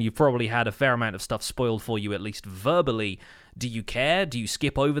show, then you've probably had a fair amount of stuff spoiled for you, at least verbally. Do you care? Do you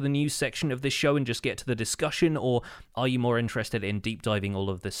skip over the news section of this show and just get to the discussion? Or are you more interested in deep diving all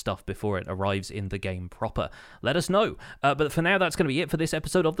of this stuff before it arrives in the game proper? Let us know. But for now, that's going to be it for this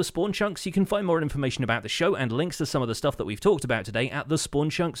episode of The Spawn Chunks. You can find more information about the show and links to some of the stuff that we've talked about today at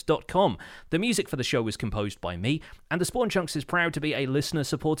thespawnchunks.com. The music for the show was composed by me, and The Spawn Chunks is proud to be a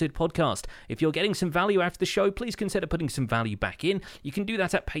listener-supported podcast. If you're getting some value out of the show, please consider putting some value back in. You can do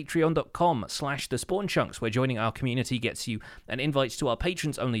that at patreon.com/thespawnchunks, where joining our community gets you an invite to our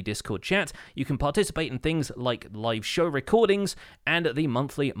patrons-only Discord chat. You can participate in things like live show recordings and the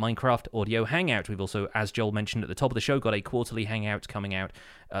monthly Minecraft audio hangout. We've also, as Joel mentioned at the top of the show, got a quarterly hangout coming out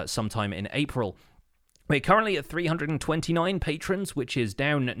sometime in April. We're currently at 329 patrons, which is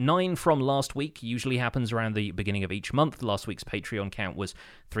down 9 from last week. Usually happens around the beginning of each month. Last week's Patreon count was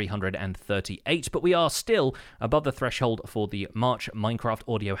 338, but we are still above the threshold for the March Minecraft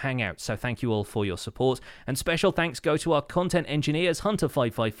Audio Hangout, so thank you all for your support. And special thanks go to our content engineers,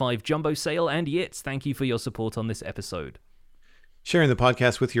 Hunter555, Jumbo Sale, and Yitz. Thank you for your support on this episode. Sharing the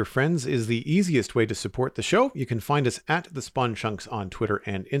podcast with your friends is the easiest way to support the show. You can find us at The Spawn Chunks on Twitter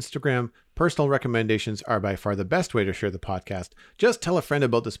and Instagram. Personal recommendations are by far the best way to share the podcast. Just tell a friend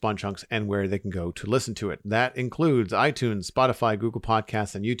about The Spawn Chunks and where they can go to listen to it. That includes iTunes, Spotify, Google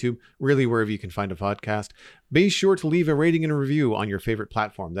Podcasts, and YouTube, really wherever you can find a podcast. Be sure to leave a rating and a review on your favorite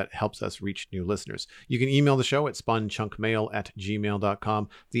platform. That helps us reach new listeners. You can email the show at spawnchunkmail@gmail.com.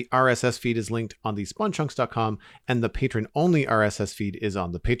 The RSS feed is linked on the spawnchunks.com, and the patron-only RSS feed is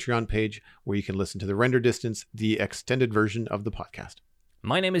on the Patreon page, where you can listen to the render distance, the extended version of the podcast.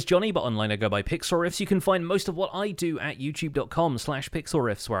 My name is Johnny, but online I go by Pixelriffs. You can find most of what I do at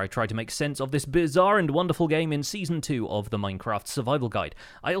youtube.com/Pixelriffs, where I try to make sense of this bizarre and wonderful game in Season 2 of the Minecraft Survival Guide.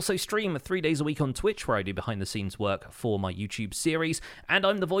 I also stream 3 days a week on Twitch, where I do behind-the-scenes work for my YouTube series, and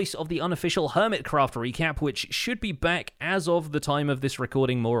I'm the voice of the unofficial Hermitcraft recap, which should be back as of the time of this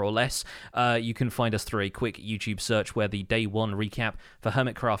recording, more or less. You can find us through a quick YouTube search, where the Day 1 recap for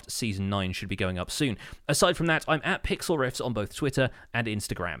Hermitcraft Season 9 should be going up soon. Aside from that, I'm at Pixelriffs on both Twitter and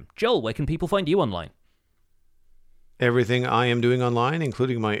Instagram. Joel, where can people find you online? Everything I am doing online,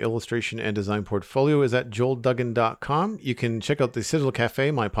 including my illustration and design portfolio, is at joelduggan.com. You can check out the Citadel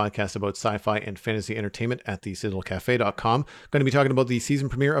Cafe, my podcast about sci-fi and fantasy entertainment, at thecitadelcafe.com. Going to be talking about the season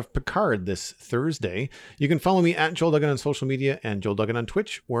premiere of Picard this Thursday. You can follow me at Joel Duggan on social media and Joel Duggan on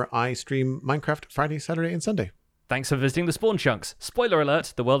Twitch, where I stream Minecraft Friday, Saturday, and Sunday. Thanks for visiting the Spawn Chunks. Spoiler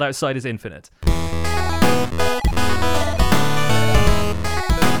alert, the world outside is infinite.